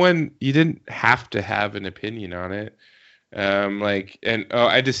no one. You didn't have to have an opinion on it. Like, and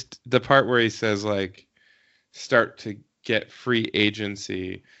I just the part where he says like start to get free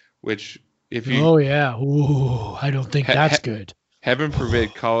agency, which if you Oh yeah. Ooh, I don't think he, he, that's good. heaven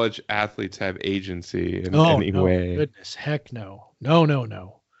forbid college athletes have agency in Oh any no, way. goodness, heck no. No, no,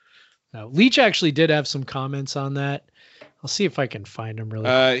 no. No. Leach actually did have some comments on that. I'll see if I can find them really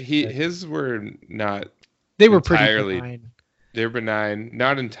quick. His were not They were pretty entirely. benign. They're benign,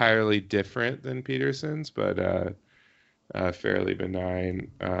 not entirely different than Peterson's, but fairly benign.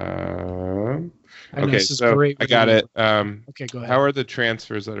 I know Okay, this is so great. I got it. Okay, go How ahead. are the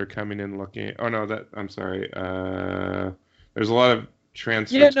transfers that are coming in looking? Oh no, I'm sorry. There's a lot of Yeah,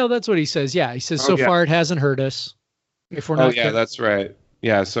 transfers. no, that's what he says. Yeah, he says Oh so yeah. far it hasn't hurt us if we're Oh not yeah, that's careful. right.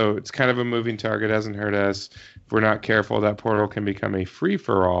 Yeah, so it's kind of a moving target. Hasn't hurt us. If we're not careful, that portal can become a free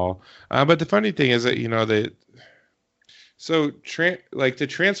for all. But the funny thing is that like the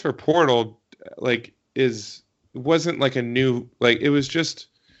transfer portal like is wasn't like a new like it was just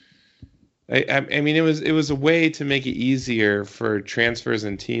I mean it was a way to make it easier for transfers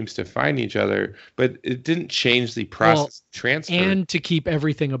and teams to find each other, but it didn't change the Well, process of transfer. and to keep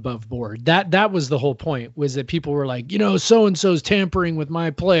everything above board. That was the whole point, was that people were like, so and so's tampering with my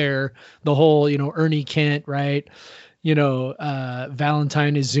player. The whole, Ernie Kent, right?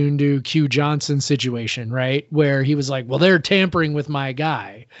 Valentine Izundu, Q Johnson situation, right? Where he was like, well, they're tampering with my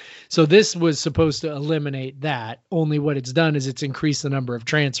guy. So this was supposed to eliminate that. Only what it's done is it's increased the number of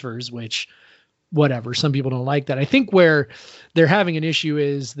transfers, which whatever. Some people don't like that. I think where they're having an issue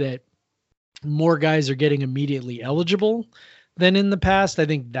is that more guys are getting immediately eligible than in the past. I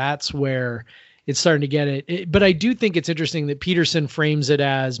think that's where it's starting to get but I do think it's interesting that Peterson frames it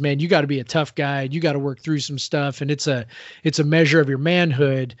as, man, you got to be a tough guy. You got to work through some stuff. And it's a measure of your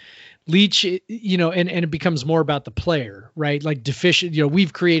manhood. Leach, and it becomes more about the player, right? Like deficient,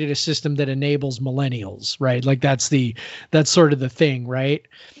 we've created a system that enables millennials, right? Like that's sort of the thing, right?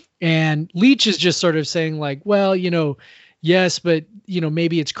 And Leach is just sort of saying like, well, yes, but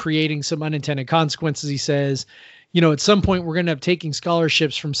maybe it's creating some unintended consequences. He says, at some point we're going to have taking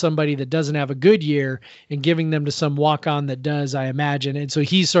scholarships from somebody that doesn't have a good year and giving them to some walk-on that does, I imagine. And so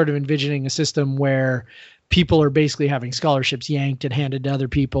he's sort of envisioning a system where people are basically having scholarships yanked and handed to other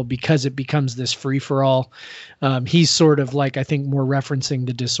people because it becomes this free for all. He's sort of like, I think, more referencing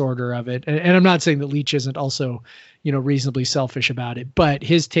the disorder of it. And I'm not saying that Leach isn't also, reasonably selfish about it, but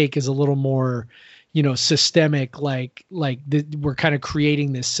his take is a little more, systemic, we're kind of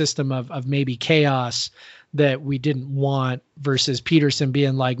creating this system of maybe chaos that we didn't want, versus Peterson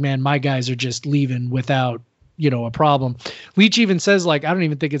being like, man, my guys are just leaving without, a problem. Leach even says like, I don't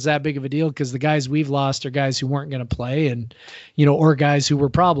even think it's that big of a deal because the guys we've lost are guys who weren't going to play and, or guys who were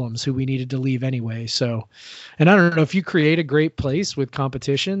problems who we needed to leave anyway. So, and I don't know, if you create a great place with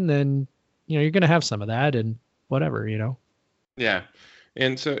competition, then, you're going to have some of that and whatever, Yeah.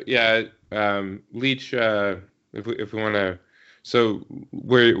 And so yeah, Leach if we want to so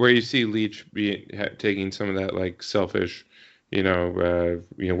where you see Leach taking some of that like selfish,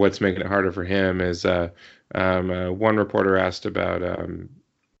 what's making it harder for him is one reporter asked about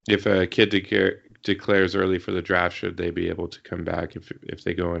if a kid declares early for the draft, should they be able to come back if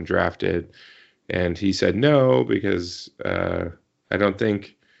they go undrafted? And he said no, because I don't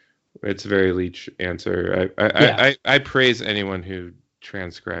think it's a very Leach answer. I praise anyone who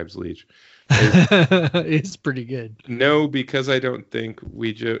transcribes Leach. It's pretty good. No, because I don't think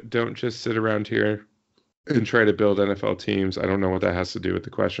we don't just sit around here and try to build NFL teams. I don't know what that has to do with the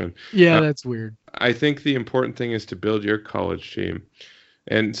question. Yeah, that's weird. I think the important thing is to build your college team.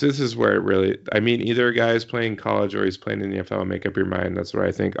 And so this is where it really, I mean, either a guy is playing college or he's playing in the NFL. Make up your mind. That's what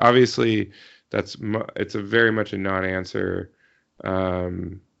I think. Obviously, it's a very much a non-answer.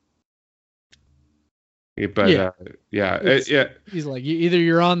 But yeah. He's like, either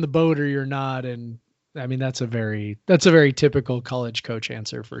you're on the boat or you're not, and I mean that's a very typical college coach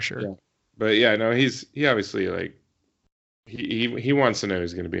answer for sure. Yeah. But yeah, no, he obviously like he wants to know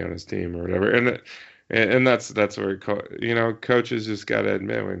who's going to be on his team or whatever, and that's where coaches just got to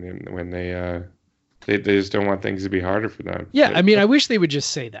admit when they just don't want things to be harder for them. Yeah, I mean, I wish they would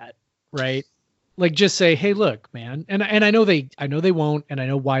just say that, right? Like just say, hey, look, man, and I know they won't, and I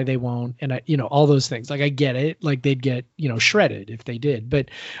know why they won't, and I all those things. Like I get it, like they'd get shredded if they did, but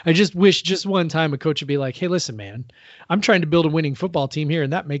I just wish just one time a coach would be like, hey, listen, man, I'm trying to build a winning football team here,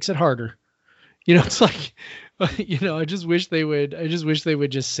 and that makes it harder. It's like, I just wish they would. I just wish they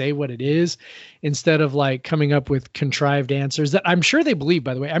would just say what it is instead of like coming up with contrived answers that I'm sure they believe,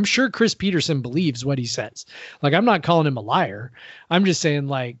 by the way. I'm sure Chris Peterson believes what he says. Like, I'm not calling him a liar. I'm just saying,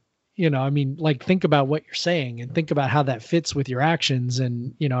 like, I mean, like, think about what you're saying and think about how that fits with your actions.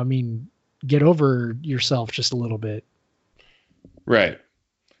 And, I mean, get over yourself just a little bit. Right.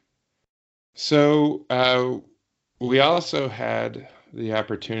 So we also had the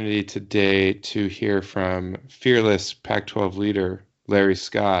opportunity today to hear from fearless Pac-12 leader Larry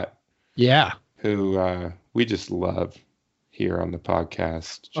Scott. Yeah. Who we just love here on the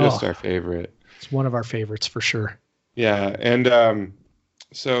podcast. Just our favorite. It's one of our favorites for sure. Yeah. And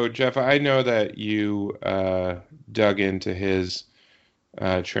so, Jeff, I know that you dug into his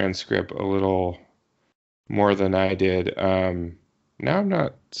transcript a little more than I did. Now I'm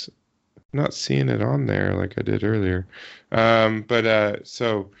not seeing it on there like I did earlier.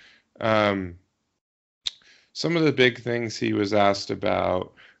 So some of the big things he was asked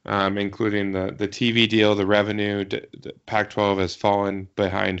about, including the TV deal, the revenue, the Pac-12 has fallen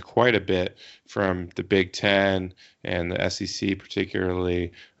behind quite a bit from the Big Ten and the SEC,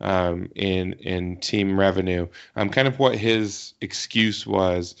 particularly in team revenue. Kind of what his excuse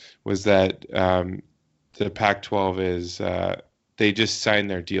was that the Pac-12 is they just signed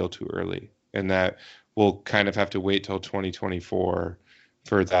their deal too early, and that we'll kind of have to wait till 2024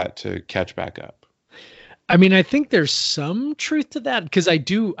 for that to catch back up. I mean, I think there's some truth to that, because I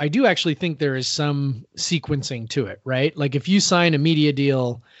do actually think there is some sequencing to it, right? Like, if you sign a media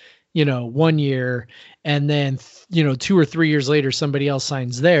deal, 1 year, and then 2 or 3 years later somebody else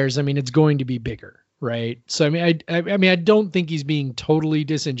signs theirs, I mean, it's going to be bigger, right? So I mean, I don't think he's being totally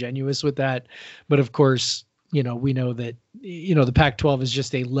disingenuous with that, but of course, we know that the Pac-12 is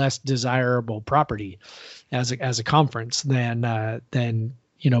just a less desirable property as a conference than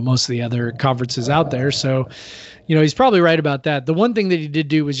most of the other conferences out there. So, he's probably right about that. The one thing that he did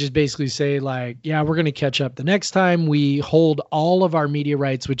do was just basically say, like, yeah, we're going to catch up the next time we hold all of our media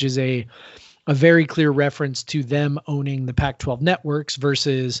rights, which is a very clear reference to them owning the Pac-12 networks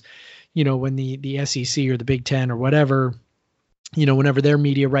versus, when the SEC or the Big Ten or whatever, whenever their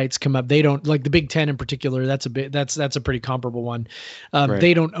media rights come up, they don't, like the Big Ten in particular. That's a pretty comparable one. Right.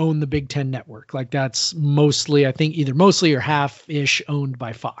 They don't own the Big Ten network. Like, that's mostly, I think, either mostly or half-ish owned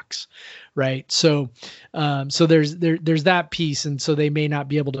by Fox. Right. So there's that piece. And so they may not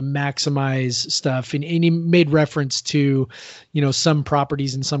be able to maximize stuff. And he made reference to, some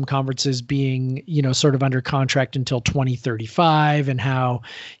properties in some conferences being, sort of under contract until 2035, and how,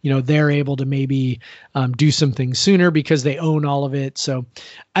 they're able to maybe do some things sooner because they own all of it. So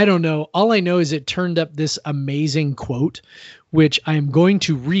I don't know. All I know is it turned up this amazing quote, which I'm going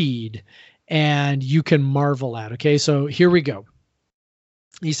to read and you can marvel at. Okay. So here we go.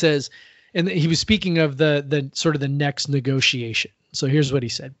 He says, and he was speaking of the sort of the next negotiation. So here's what he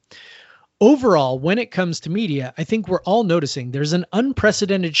said. Overall, when it comes to media, I think we're all noticing there's an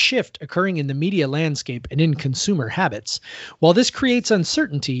unprecedented shift occurring in the media landscape and in consumer habits. While this creates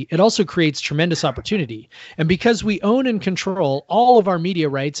uncertainty, it also creates tremendous opportunity. And because we own and control all of our media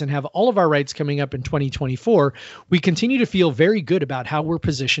rights and have all of our rights coming up in 2024, we continue to feel very good about how we're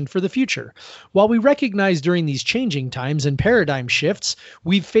positioned for the future. While we recognize during these changing times and paradigm shifts,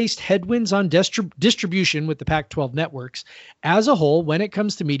 we've faced headwinds on distribution with the Pac-12 networks. As a whole, when it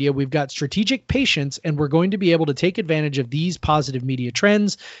comes to media, we've got strategic patience, and we're going to be able to take advantage of these positive media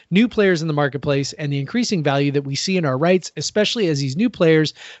trends, new players in the marketplace, and the increasing value that we see in our rights, especially as these new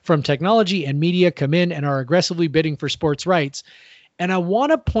players from technology and media come in and are aggressively bidding for sports rights. And I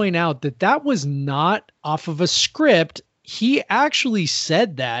want to point out that that was not off of a script. He actually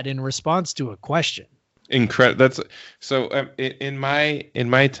said that in response to a question. Incredible. That's so. In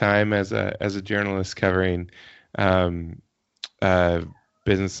my time as a journalist covering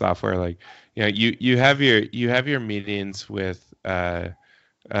business software, like, you have your meetings with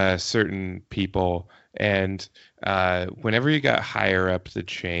certain people, and whenever you got higher up the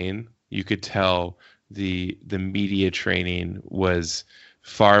chain, you could tell the media training was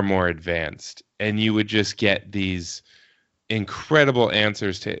far more advanced, and you would just get these incredible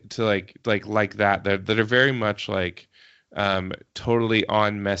answers to like that are very much like totally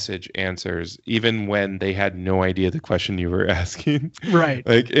on message answers, even when they had no idea the question you were asking. Right.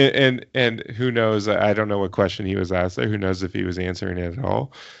 Like, and who knows? I don't know what question he was asked there. Who knows if he was answering it at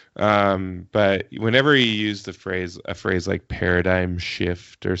all? But whenever he used a phrase like paradigm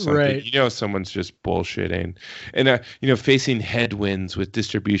shift or something, right, someone's just bullshitting. And facing headwinds with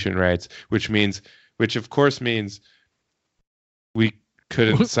distribution rights, which of course means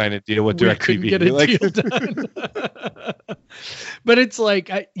couldn't sign a deal with we couldn't DirecTV. get a deal done. But it's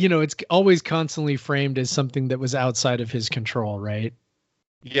like, it's always constantly framed as something that was outside of his control, right?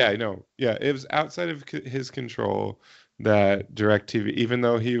 Yeah, I know. Yeah, it was outside of his control that DirecTV, even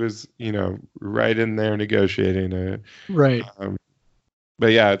though he was, right in there negotiating. Right.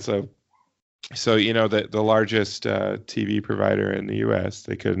 But yeah, so the largest TV provider in the U.S.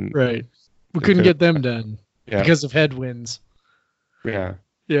 they couldn't. Right. We couldn't get them done because of headwinds. Yeah.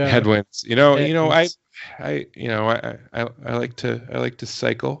 Yeah. Headwinds. Headwinds. I like to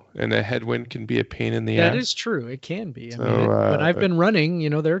cycle, and a headwind can be a pain in the ass. That is true. It can be. When I've been running,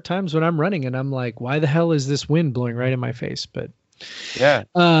 there are times when I'm running and I'm like, why the hell is this wind blowing right in my face? But yeah.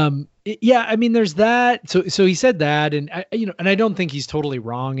 There's that. So he said that, and I don't think he's totally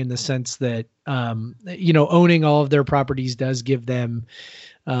wrong in the sense that, owning all of their properties does give them,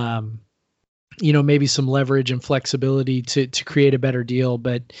 maybe some leverage and flexibility to create a better deal.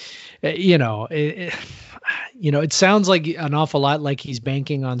 But, it sounds like an awful lot like he's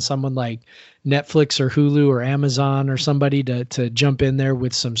banking on someone like Netflix or Hulu or Amazon or somebody to jump in there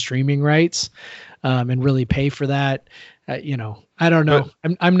with some streaming rights, and really pay for that. I don't know.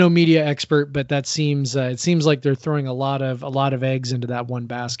 I'm no media expert, but that seems it seems like they're throwing a lot of eggs into that one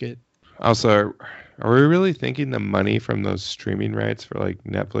basket. Also, are we really thinking the money from those streaming rights for like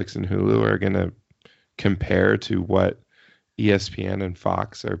Netflix and Hulu are going to compare to what ESPN and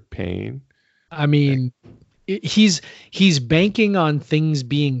Fox are paying? I mean, he's banking on things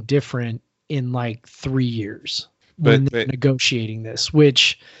being different in like 3 years when they're negotiating this,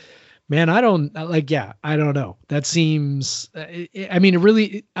 which, man, I don't know. That seems, it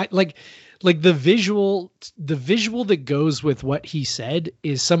really, like the visual that goes with what he said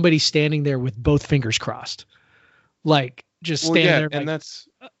is somebody standing there with both fingers crossed, like just standing there. And that's,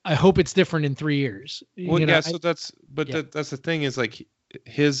 I hope it's different in 3 years. So that's the thing is like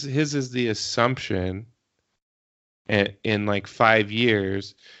his is the assumption in like 5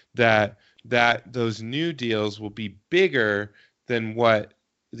 years that those new deals will be bigger than what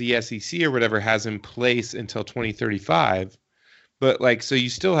the SEC or whatever has in place until 2035. But like, so you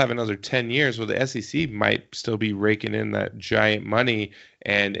still have another 10 years where the SEC might still be raking in that giant money,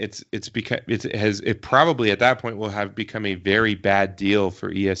 and it probably at that point will have become a very bad deal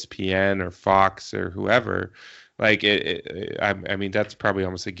for ESPN or Fox or whoever. Like I mean, that's probably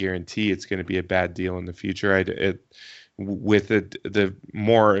almost a guarantee it's going to be a bad deal in the future. With the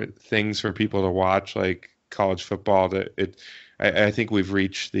more things for people to watch, like college football, I think we've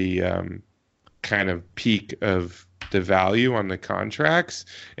reached the kind of peak of the value on the contracts.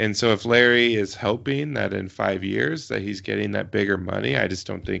 And so if Larry is hoping that in 5 years that he's getting that bigger money, I just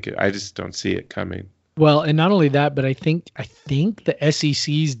don't see it coming. Well, and not only that, but I think the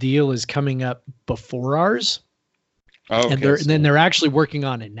SEC's deal is coming up before ours. Oh, okay. And then they're actually working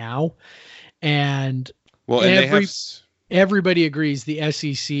on it now. And everybody agrees the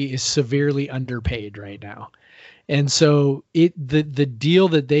SEC is severely underpaid right now. And so the deal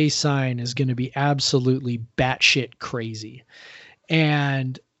that they sign is going to be absolutely batshit crazy.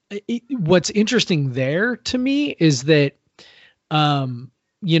 And what's interesting there to me is that, the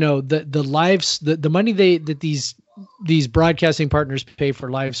money that these broadcasting partners pay for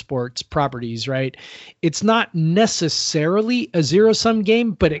live sports properties, right? It's not necessarily a zero-sum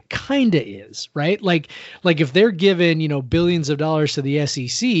game, but it kind of is, right? Like if they're given, billions of dollars to the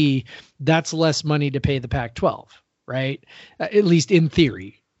SEC, that's less money to pay the Pac-12, right? At least in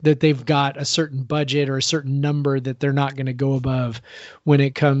theory, that they've got a certain budget or a certain number that they're not going to go above when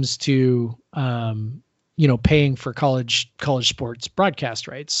it comes to, paying for college sports broadcast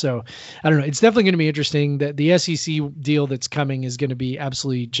rights. So I don't know. It's definitely going to be interesting. That the SEC deal that's coming is going to be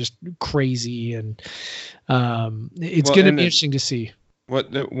absolutely just crazy. And it's going to be interesting to see.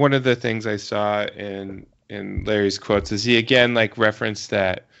 One of the things I saw in Larry's quotes is he again, like, referenced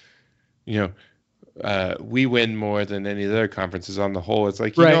that, we win more than any other conferences on the whole. It's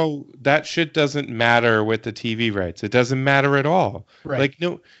like, that shit doesn't matter with the TV rights. It doesn't matter at all. Right. Like,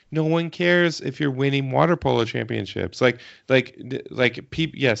 no one cares if you're winning water polo championships.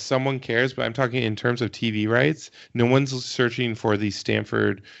 Yes, someone cares, but I'm talking in terms of TV rights. No one's searching for the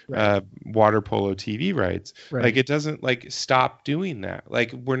Stanford water polo TV rights. Right. Like, it doesn't, stop doing that.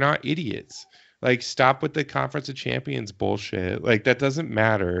 Like, we're not idiots. Like, stop with the Conference of Champions bullshit. Like, that doesn't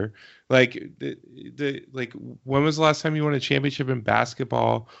matter. Like, when was the last time you won a championship in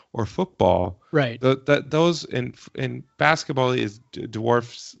basketball or football? Right. Those in basketball is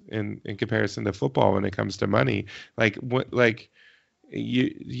dwarfs in comparison to football when it comes to money. You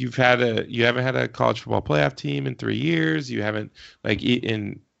haven't had a college football playoff team in 3 years. You haven't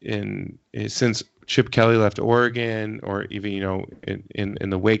since Chip Kelly left Oregon, or even, in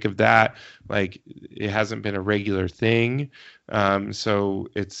the wake of that, like it hasn't been a regular thing. So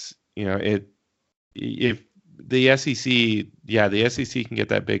it's, if the SEC, the SEC can get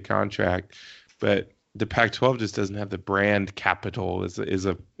that big contract, but the Pac-12 just doesn't have the brand capital is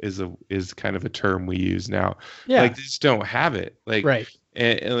kind of a term we use now. Yeah. Like they just don't have it. Like, right.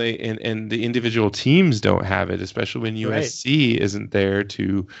 And the individual teams don't have it, especially when USC isn't there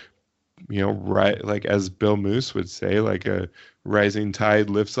to, right, like as Bill Moose would say, like a rising tide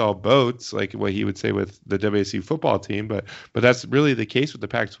lifts all boats, like what he would say with the WSU football team. But that's really the case with the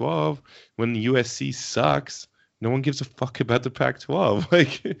Pac-12. When the USC sucks, no one gives a fuck about the Pac-12.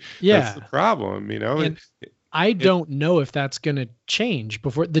 Like, that's the problem, And I don't know if that's going to change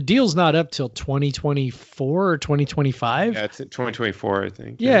before the deal's not up till 2024 or 2025. Yeah, it's 2024, I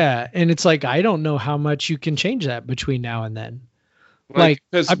think. Yeah. And it's like, I don't know how much you can change that between now and then.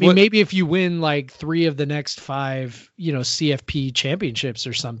 Maybe if you win like 3 of the next 5, CFP championships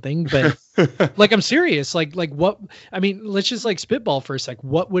or something, but like, I'm serious. Like what, let's just like spitball for a sec.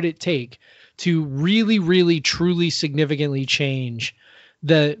 What would it take to really, really, truly significantly change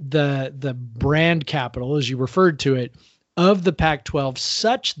the brand capital, as you referred to it, of the Pac-12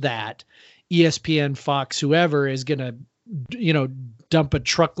 such that ESPN, Fox, whoever is going to, dump a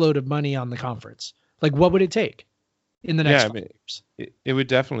truckload of money on the conference? Like, what would it take in the next 5 years? It would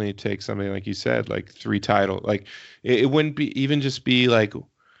definitely take something like you said, like 3 titles. Like it wouldn't be even just be like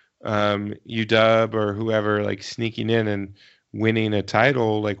UW or whoever like sneaking in and winning a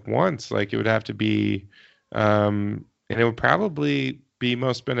title like once. Like it would have to be, and it would probably be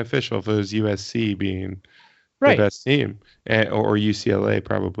most beneficial if it was USC being the best team, or UCLA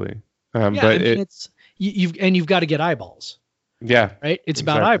probably. You've got to get eyeballs. Yeah, right. It's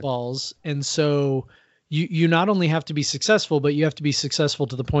about eyeballs, and so you not only have to be successful, but you have to be successful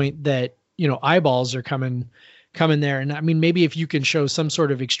to the point that eyeballs are coming there. And I mean, maybe if you can show some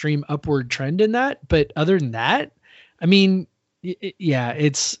sort of extreme upward trend in that, but other than that, I mean,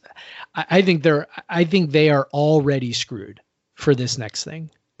 it's. I think they are already screwed for this next thing.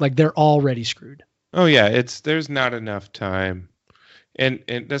 Like they're already screwed. Oh yeah, there's not enough time, and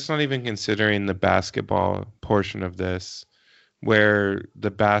that's not even considering the basketball portion of this, where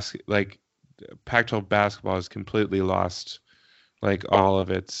the Pac-12 basketball has completely lost like all of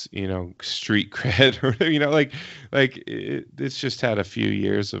its street cred, or it's just had a few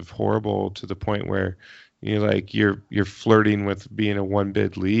years of horrible, to the point where you're flirting with being a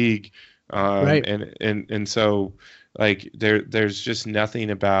 1-bid league, and so like there's just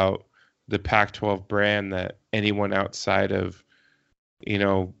nothing about the Pac-12 brand that anyone outside of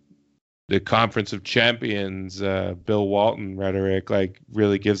the Conference of Champions, Bill Walton rhetoric, like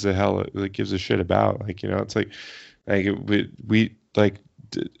really gives a shit about. It's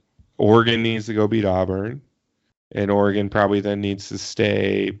Oregon needs to go beat Auburn, and Oregon probably then needs to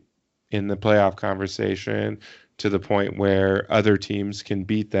stay in the playoff conversation to the point where other teams can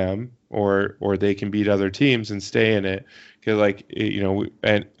beat them, or they can beat other teams and stay in it. Because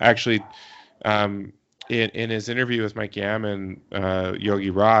and actually, in his interview with Mike Yaman, Yogi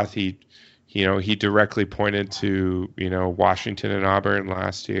Roth, he directly pointed to Washington and Auburn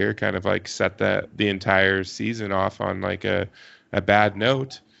last year, kind of like set the entire season off on like a bad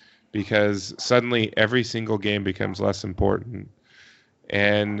note, because suddenly every single game becomes less important.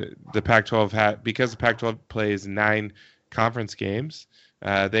 And the Pac-12 because the Pac-12 plays 9 conference games,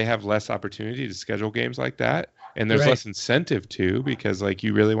 they have less opportunity to schedule games like that. And there's less incentive too, because like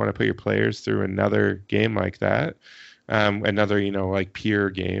you really want to put your players through another game like that. Another, like peer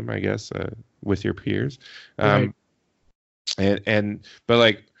game, I guess, with your peers. But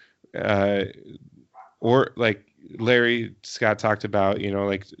Larry Scott talked about,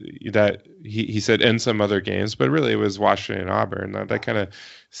 like that he said in some other games, but really it was Washington and Auburn that kind of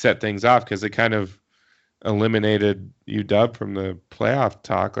set things off, because it kind of eliminated UW from the playoff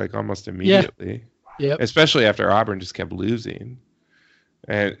talk like almost immediately. Yeah. Especially after Auburn just kept losing.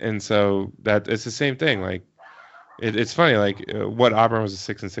 And so that it's the same thing. Like it's funny, like what Auburn was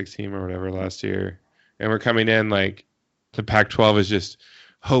a 6-6 team or whatever last year, and we're coming in like the Pac-12 is just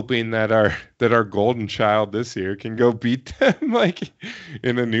hoping that our golden child this year can go beat them like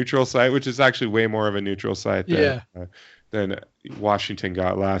in a neutral site, which is actually way more of a neutral site than Washington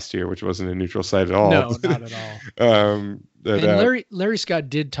got last year, which wasn't a neutral site at all. No, not at all. And Larry Scott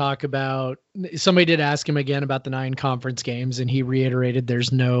did talk about, somebody did ask him again about the 9 conference games, and he reiterated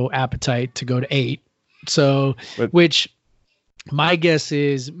there's no appetite to go to 8. So, which my guess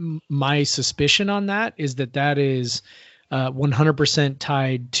is, my suspicion on that is that is 100%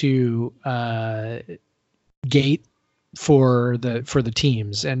 tied to gate for the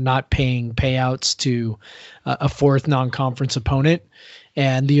teams and not paying payouts to a fourth non-conference opponent,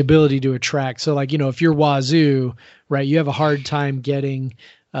 and the ability to attract. So like, if you're Wazoo, right, you have a hard time getting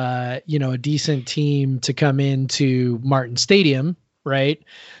a decent team to come into Martin Stadium, right?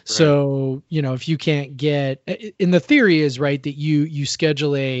 So, if you can't get, in the theory is right that you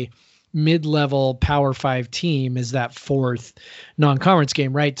schedule a mid-level Power 5 team as that fourth non-conference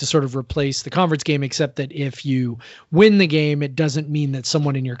game, right, to sort of replace the conference game, except that if you win the game, it doesn't mean that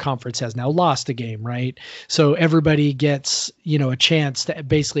someone in your conference has now lost a game, right? So everybody gets, a chance to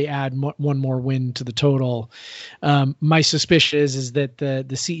basically add one more win to the total. My suspicion is that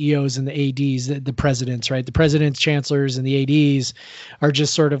the CEOs and the ADs, the presidents, right, the presidents, chancellors, and the ADs are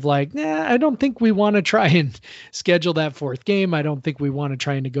just sort of like, I don't think we want to try and schedule that fourth game. I don't think we want to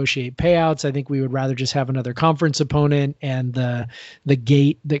try and negotiate payouts. I think we would rather just have another conference opponent, and the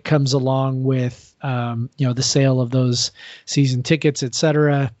gate that comes along with the sale of those season tickets,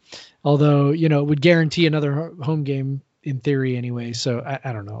 etc. Although it would guarantee another home game in theory anyway. So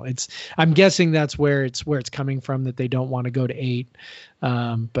I don't know. I'm guessing that's where it's coming from, that they don't want to go to 8.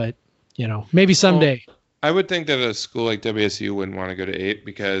 But maybe someday. Well, I would think that a school like WSU wouldn't want to go to 8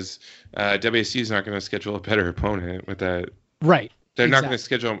 because WSU is not going to schedule a better opponent with that. Right. They're not going to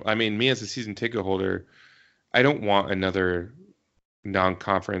schedule. I mean, me as a season ticket holder, I don't want another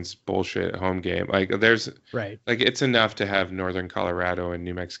non-conference bullshit home game. Like there's right. Like it's enough to have Northern Colorado and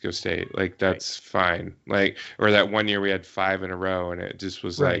New Mexico State. Like that's fine. Like, or that one year we had 5 in a row and it just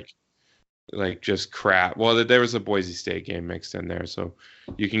was like just crap. Well, there was a Boise State game mixed in there, so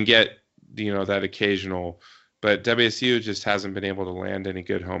you can get that occasional. But WSU just hasn't been able to land any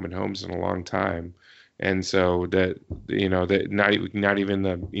good home and homes in a long time. And so that not even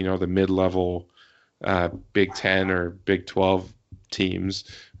the the mid-level Big 10 or Big 12 teams.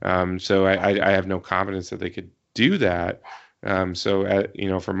 So I have no confidence that they could do that. So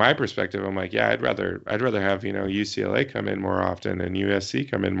from my perspective, I'm like, yeah, I'd rather have UCLA come in more often and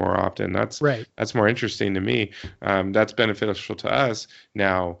USC come in more often. That's more interesting to me. That's beneficial to us.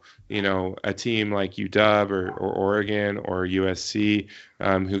 Now, a team like UW or Oregon or USC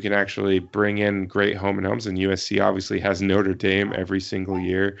who can actually bring in great home and homes, and USC obviously has Notre Dame every single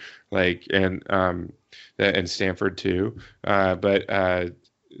year, and Stanford too. But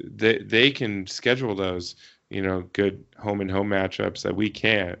they can schedule those good home and home matchups that we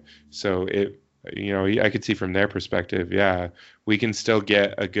can't. So I could see from their perspective, yeah, we can still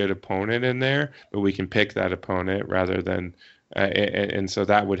get a good opponent in there, but we can pick that opponent rather than, and so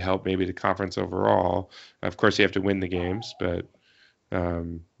that would help maybe the conference overall. Of course, you have to win the games, but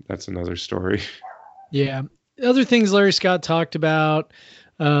that's another story. Yeah. Other things Larry Scott talked about,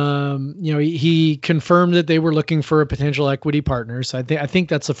 he confirmed that they were looking for a potential equity partner. So I think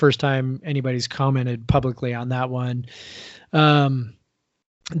that's the first time anybody's commented publicly on that one.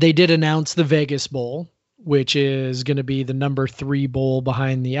 They did announce the Vegas Bowl, which is going to be the number 3 bowl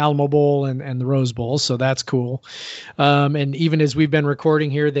behind the Alamo Bowl and the Rose Bowl. So that's cool. And even as we've been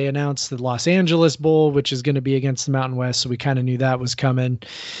recording here, they announced the Los Angeles Bowl, which is going to be against the Mountain West. So we kind of knew that was coming.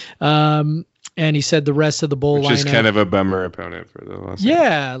 And he said the rest of the bowl lineup, which is kind of a bummer opponent for the Los Angeles.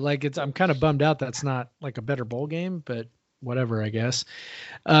 Yeah, like I'm kind of bummed out that's not like a better bowl game, but whatever, I guess.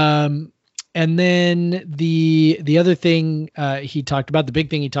 And then the other thing he talked about, the big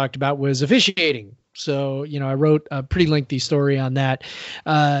thing he talked about was officiating. So, I wrote a pretty lengthy story on that.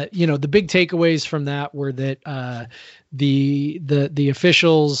 The big takeaways from that were that the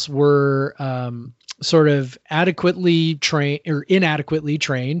officials were sort of adequately trained or inadequately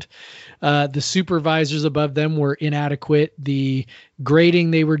trained. The supervisors above them were inadequate. The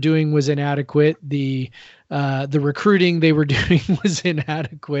grading they were doing was inadequate. The recruiting they were doing was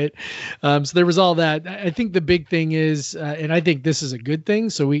inadequate. So there was all that. I think the big thing is, and I think this is a good thing,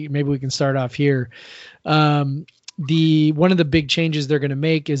 so maybe we can start off here. One of the big changes they're going to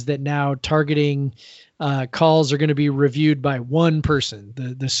make is that now targeting calls are going to be reviewed by one person.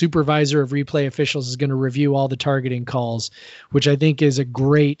 The supervisor of replay officials is going to review all the targeting calls, which I think is a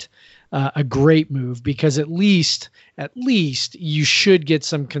great move, because at least you should get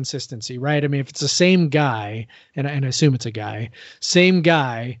some consistency, right? I mean, if it's the same guy, and I assume it's a guy, same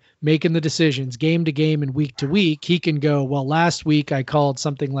guy making the decisions game to game and week to week, he can go, well, last week I called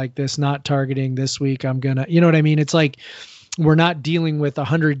something like this, not targeting. This week I'm gonna, you know what I mean? It's like we're not dealing with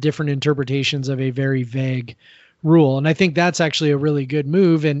 100 different interpretations of a very vague rule. And I think that's actually a really good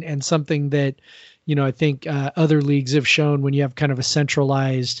move, and something that, I think other leagues have shown when you have kind of a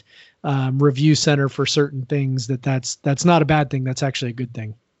centralized review center for certain things, that's not a bad thing. That's actually a good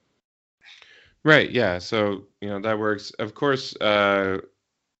thing. Right. Yeah. So, that works. Of course,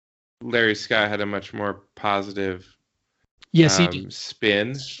 Larry Scott had a much more positive Yes, he did.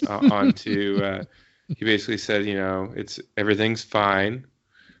 spin onto. He basically said, everything's fine.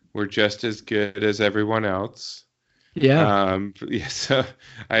 We're just as good as everyone else. Yeah. Yeah, so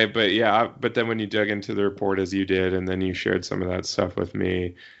but then when you dug into the report as you did, and then you shared some of that stuff with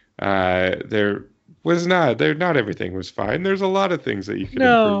me, not everything was fine. There's a lot of things that you could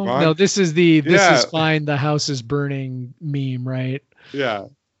improve on. No, this is fine. The house is burning meme, right? Yeah.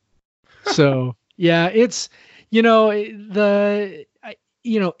 So yeah, it's, in all,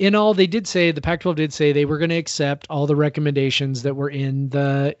 they did say, the Pac-12 did say they were going to accept all the recommendations that were in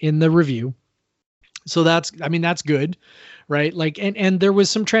the review. So that's good, right? Like, and there was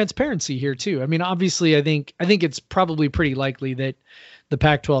some transparency here too. I mean, obviously, I think it's probably pretty likely that the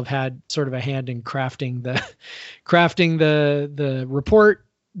Pac-12 had sort of a hand in crafting the report,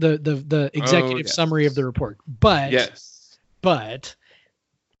 the executive summary of the report. But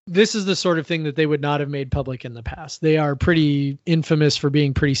this is the sort of thing that they would not have made public in the past. They are pretty infamous for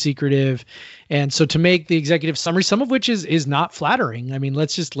being pretty secretive. And so to make the executive summary, some of which is not flattering. I mean,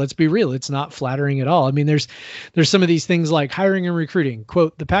 let's be real. It's not flattering at all. I mean, there's some of these things like hiring and recruiting.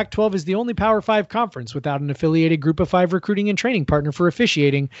 Quote, the Pac-12 is the only Power 5 conference without an affiliated Group of 5 recruiting and training partner for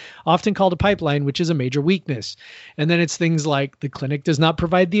officiating, often called a pipeline, which is a major weakness. And then it's things like the clinic does not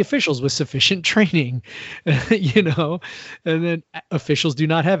provide the officials with sufficient training, and then officials do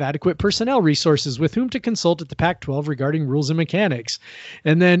not have adequate personnel resources with whom to consult at the Pac-12 regarding rules and mechanics.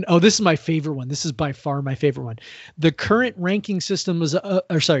 And then, this is my favorite one. This is by far my favorite one. The current ranking system of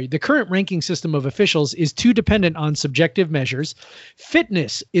officials is too dependent on subjective measures.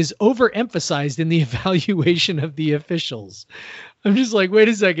 Fitness is overemphasized in the evaluation of the officials. I'm just like, wait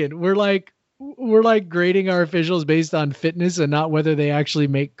a second. We're like grading our officials based on fitness and not whether they actually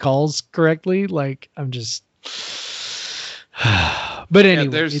make calls correctly. Like, I'm just. But anyway,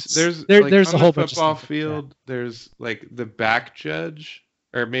 there's a whole bunch of football field. There's like the back judge,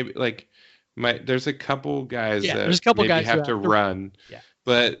 or maybe like there's a couple guys that maybe have to run,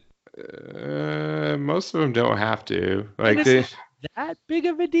 but most of them don't have to. Like, that big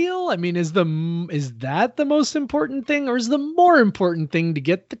of a deal? I mean, is that the most important thing, or is the more important thing to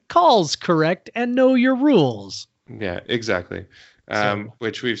get the calls correct and know your rules? Yeah, exactly.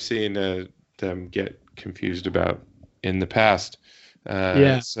 Which we've seen them get confused about in the past,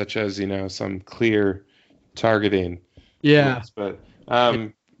 such as some clear targeting. Yeah,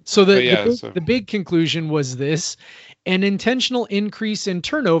 rules, the big conclusion was this: an intentional increase in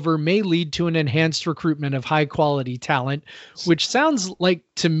turnover may lead to an enhanced recruitment of high quality talent, which sounds like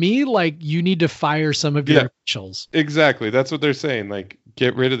to me like you need to fire some of your officials. Exactly, that's what they're saying. Like,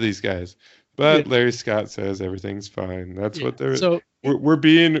 get rid of these guys. But Larry Scott says everything's fine. That's what they're. So we're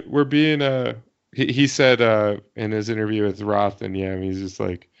being. He said in his interview with Roth and Yam, he's just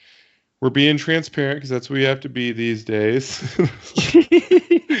like, we're being transparent because that's what we have to be these days.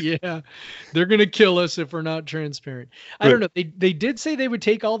 Yeah, they're going to kill us if we're not transparent. I don't know. They did say they would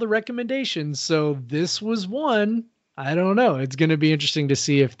take all the recommendations. So this was one. I don't know. It's going to be interesting to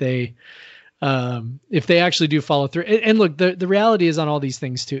see if they actually do follow through. And look, the reality is on all these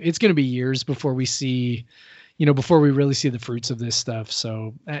things too, it's going to be years before we see, before we really see the fruits of this stuff.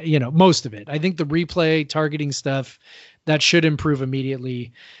 So, most of it, I think the replay targeting stuff that should improve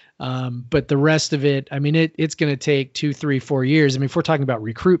immediately. But the rest of it, I mean, it's going to take 2, 3, 4 years. I mean, if we're talking about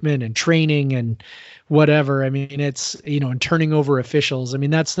recruitment and training and whatever, I mean, it's, and turning over officials, I mean,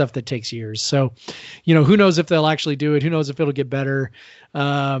 that's stuff that takes years. So, who knows if they'll actually do it? Who knows if it'll get better?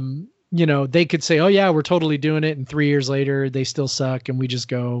 They could say, oh yeah, we're totally doing it. And 3 years later, they still suck. And we just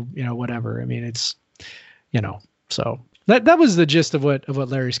go, whatever. I mean, it's, so that was the gist of what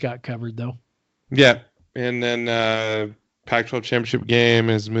Larry Scott covered though. Yeah. And then, Pac-12 championship game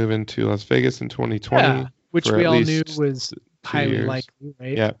is moving to Las Vegas in 2020, which we all knew was highly likely,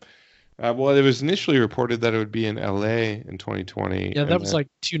 right? Yeah. Well, it was initially reported that it would be in LA in 2020. Yeah, that was like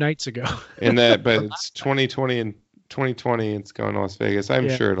 2 nights ago. But it's 2020 and 2020. It's going to Las Vegas. I'm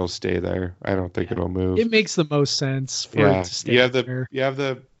sure it'll stay there. I don't think it'll move. It makes the most sense for it to stay there.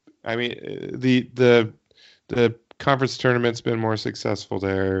 I mean, the conference tournament's been more successful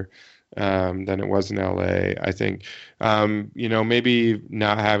there than it was in LA. I think, maybe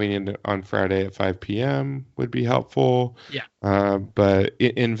not having it on Friday at 5 p.m. would be helpful. Yeah. But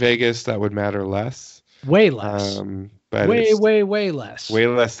in Vegas, that would matter less. Way less. But way less. Way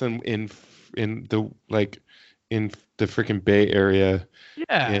less than in the freaking Bay Area.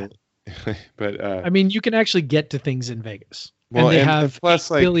 Yeah. But I mean, you can actually get to things in Vegas. Well, and they have plus,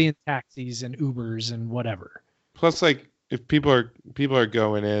 billion taxis and Ubers and whatever. Plus, like, if people are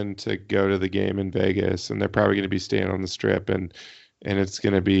going in to go to the game in Vegas, and they're probably going to be staying on the Strip, and it's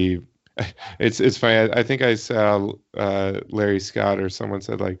going to be, it's funny. I think I saw Larry Scott or someone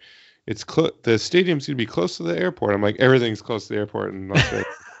said like the stadium's gonna be close to the airport. I'm like, everything's close to the airport in Las Vegas.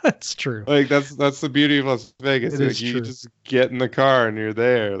 That's true. Like that's the beauty of Las Vegas. It Like is you true. just get in the car and you're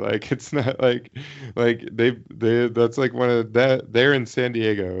there. Like it's not like they that's like one of that they're in San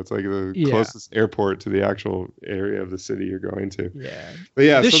Diego. It's like the Yeah. closest airport to the actual area of the city you're going to. Yeah. But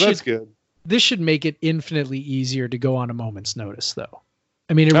yeah, so that's good. This should make it infinitely easier to go on a moment's notice, though.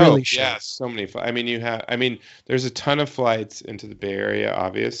 I mean, it really should. Yeah, so many. I mean, there's a ton of flights into the Bay Area,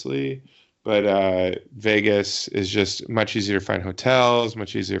 obviously, but Vegas is just much easier to find hotels,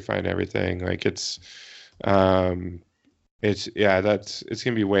 much easier to find everything. Like it's gonna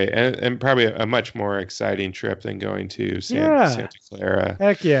be and probably a much more exciting trip than going to Santa Clara.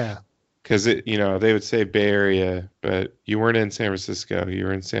 Heck yeah. Because they would say Bay Area, but you weren't in San Francisco. You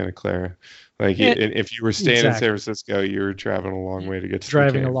were in Santa Clara. Like, if you were staying in San Francisco, you were traveling a long way to get to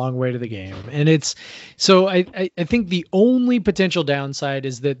driving a long way to the game. And it's so I think the only potential downside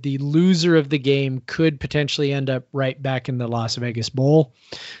is that the loser of the game could potentially end up right back in the Las Vegas Bowl.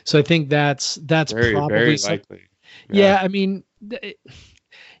 So I think that's very, probably very likely. Yeah, I mean,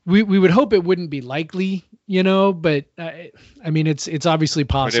 we would hope it wouldn't be likely, but I mean, it's obviously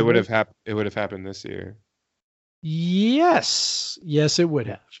possible. But it would have happened this year. Yes, it would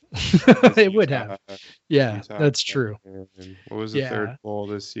have. It would have. Yeah, Utah, that's true. What was the third bowl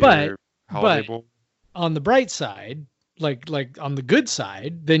this year? Holiday Bowl. On the bright side, like on the good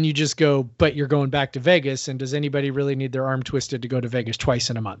side, then you just go, but you're going back to Vegas, and does anybody really need their arm twisted to go to Vegas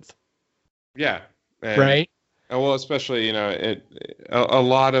twice in a month? Yeah. Right. Well, especially a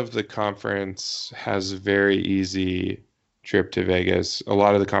lot of the conference has a very easy trip to Vegas. A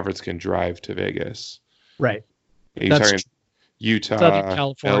lot of the conference can drive to Vegas. Right. You're talking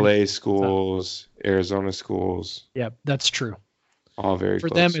Utah, LA schools, Arizona schools. Yep, that's true. All very for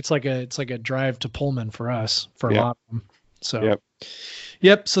close. them. It's like a drive to Pullman for us for a lot of them. So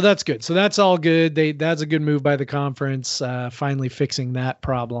yep. So that's good. So that's all good. That's a good move by the conference. Finally fixing that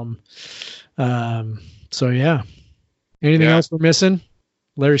problem. So yeah. Anything else we're missing?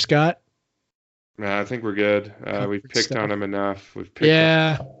 Larry Scott? No, I think we're good. We've picked on him enough. We've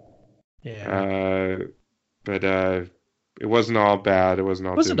picked but it wasn't all bad. It wasn't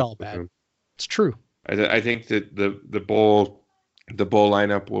all bad. It's true. I think that the bowl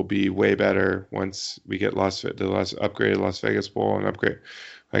lineup will be way better once we get upgraded Las Vegas Bowl and upgrade.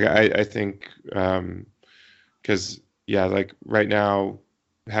 Like I think because like right now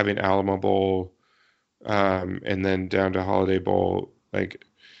having Alamo Bowl and then down to Holiday Bowl, like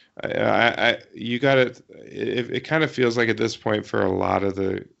you got it kind of feels like at this point for a lot of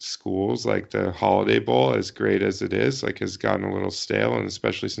the schools, like the Holiday Bowl, as great as it is, like has gotten a little stale, and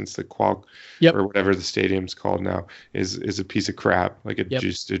especially since the or whatever the stadium's called now is a piece of crap, like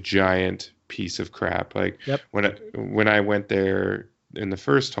just a giant piece of crap. Like when I went there in the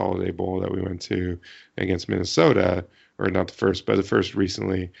first Holiday Bowl that we went to against Minnesota, or not the first, but the first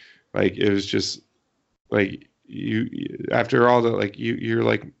recently, like it was just like you after all the like you're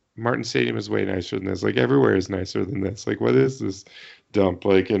like, Martin Stadium is way nicer than this. Like everywhere is nicer than this. Like what is this dump?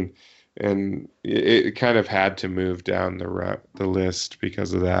 Like and it kind of had to move down the list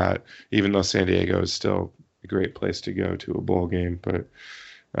because of that. Even though San Diego is still a great place to go to a bowl game, but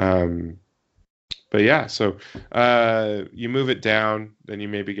yeah. So you move it down, then you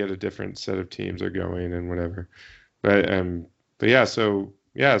maybe get a different set of teams are going and whatever. But yeah. So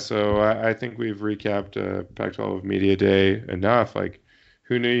I think we've recapped Pac-12 Media Day enough. Like.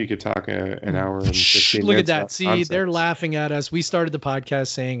 Who knew you could talk an hour and 15 minutes? Look at that. See, nonsense. They're laughing at us. We started the podcast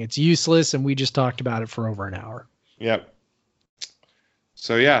saying it's useless, and we just talked about it for over an hour. Yep.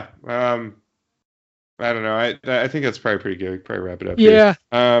 So, yeah. I don't know. I think that's probably pretty good. We could probably wrap it up here.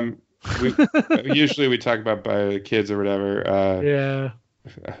 Usually we talk about by kids or whatever. Yeah.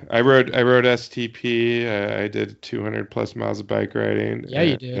 I rode STP. I did 200 plus miles of bike riding. Yeah,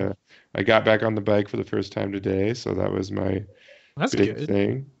 you did. I got back on the bike for the first time today, so that was my... That's big good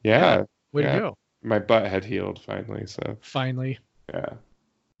thing. Yeah. Way to go. My butt had healed finally. So finally. Yeah.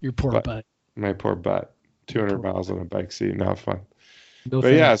 Your poor butt. My poor butt. 200 miles on a bike seat, not fun. No but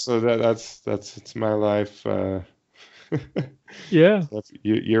fun. Yeah, so that's my life. Yeah.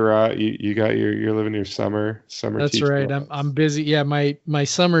 You're living your summer. That's right. Life. I'm busy. Yeah, my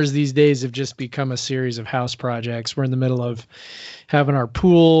summers these days have just become a series of house projects. We're in the middle of having our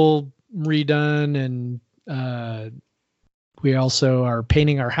pool redone, and we also are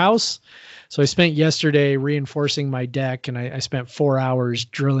painting our house. So I spent yesterday reinforcing my deck, and I spent 4 hours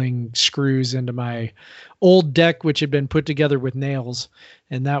drilling screws into my old deck, which had been put together with nails.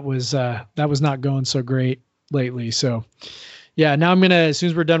 And that was not going so great lately. So Yeah, now I'm going to, as soon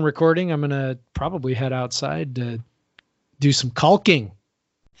as we're done recording, I'm going to probably head outside to do some caulking.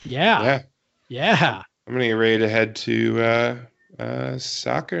 Yeah. I'm gonna get ready to head to a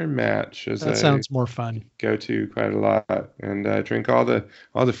soccer match as That I sounds more fun. go to quite a lot and drink all the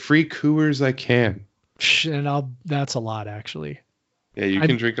free Coors I can. And that's a lot, actually. Yeah, you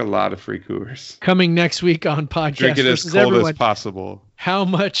can drink a lot of free Coors. Coming next week on Podcast Drink it as versus cold Everyone, as possible. how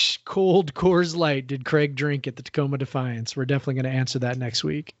much cold Coors Light did Craig drink at the Tacoma Defiance? We're definitely going to answer that next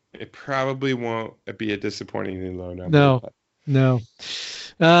week. It probably won't be a disappointingly low number. No.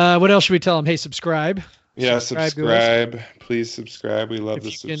 What else should we tell them? Hey, subscribe. Yeah, subscribe. Please subscribe. We love the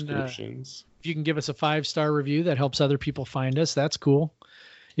subscriptions. If you can give us a 5-star review, that helps other people find us. That's cool.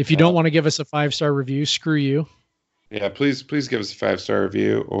 If you don't want to give us a 5-star review, screw you. Yeah, please give us a 5-star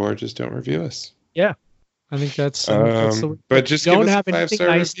review or just don't review us. Yeah, I think that's but just give us a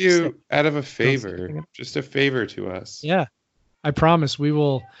 5-star review out of a favor. Just a favor to us. Yeah, I promise we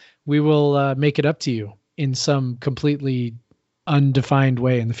will make it up to you in some completely undefined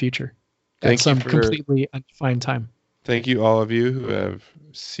way in the future. At some completely undefined time. Thank you, all of you who have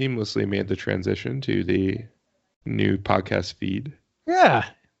seamlessly made the transition to the new podcast feed. Yeah.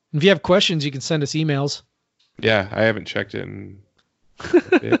 If you have questions, you can send us emails. Yeah, I haven't checked it in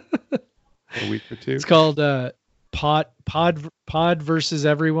a week or two. It's called Pod versus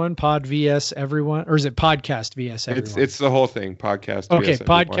Everyone, Pod vs Everyone, or is it Podcast vs Everyone? It's the whole thing. Podcast. Okay,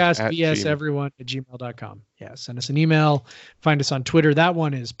 Podcast vs Everyone at gmail.com. Yeah, send us an email. Find us on Twitter. That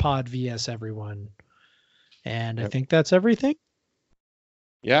one is Pod vs Everyone. And I think that's everything.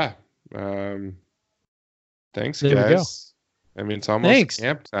 Yeah. Thanks, there guys. I mean, it's almost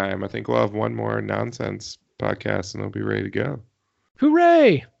camp time. I think we'll have one more nonsense podcast and they'll be ready to go.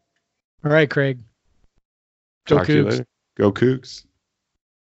 Hooray! All right, Craig. Go Talk to you later. Go Cougs.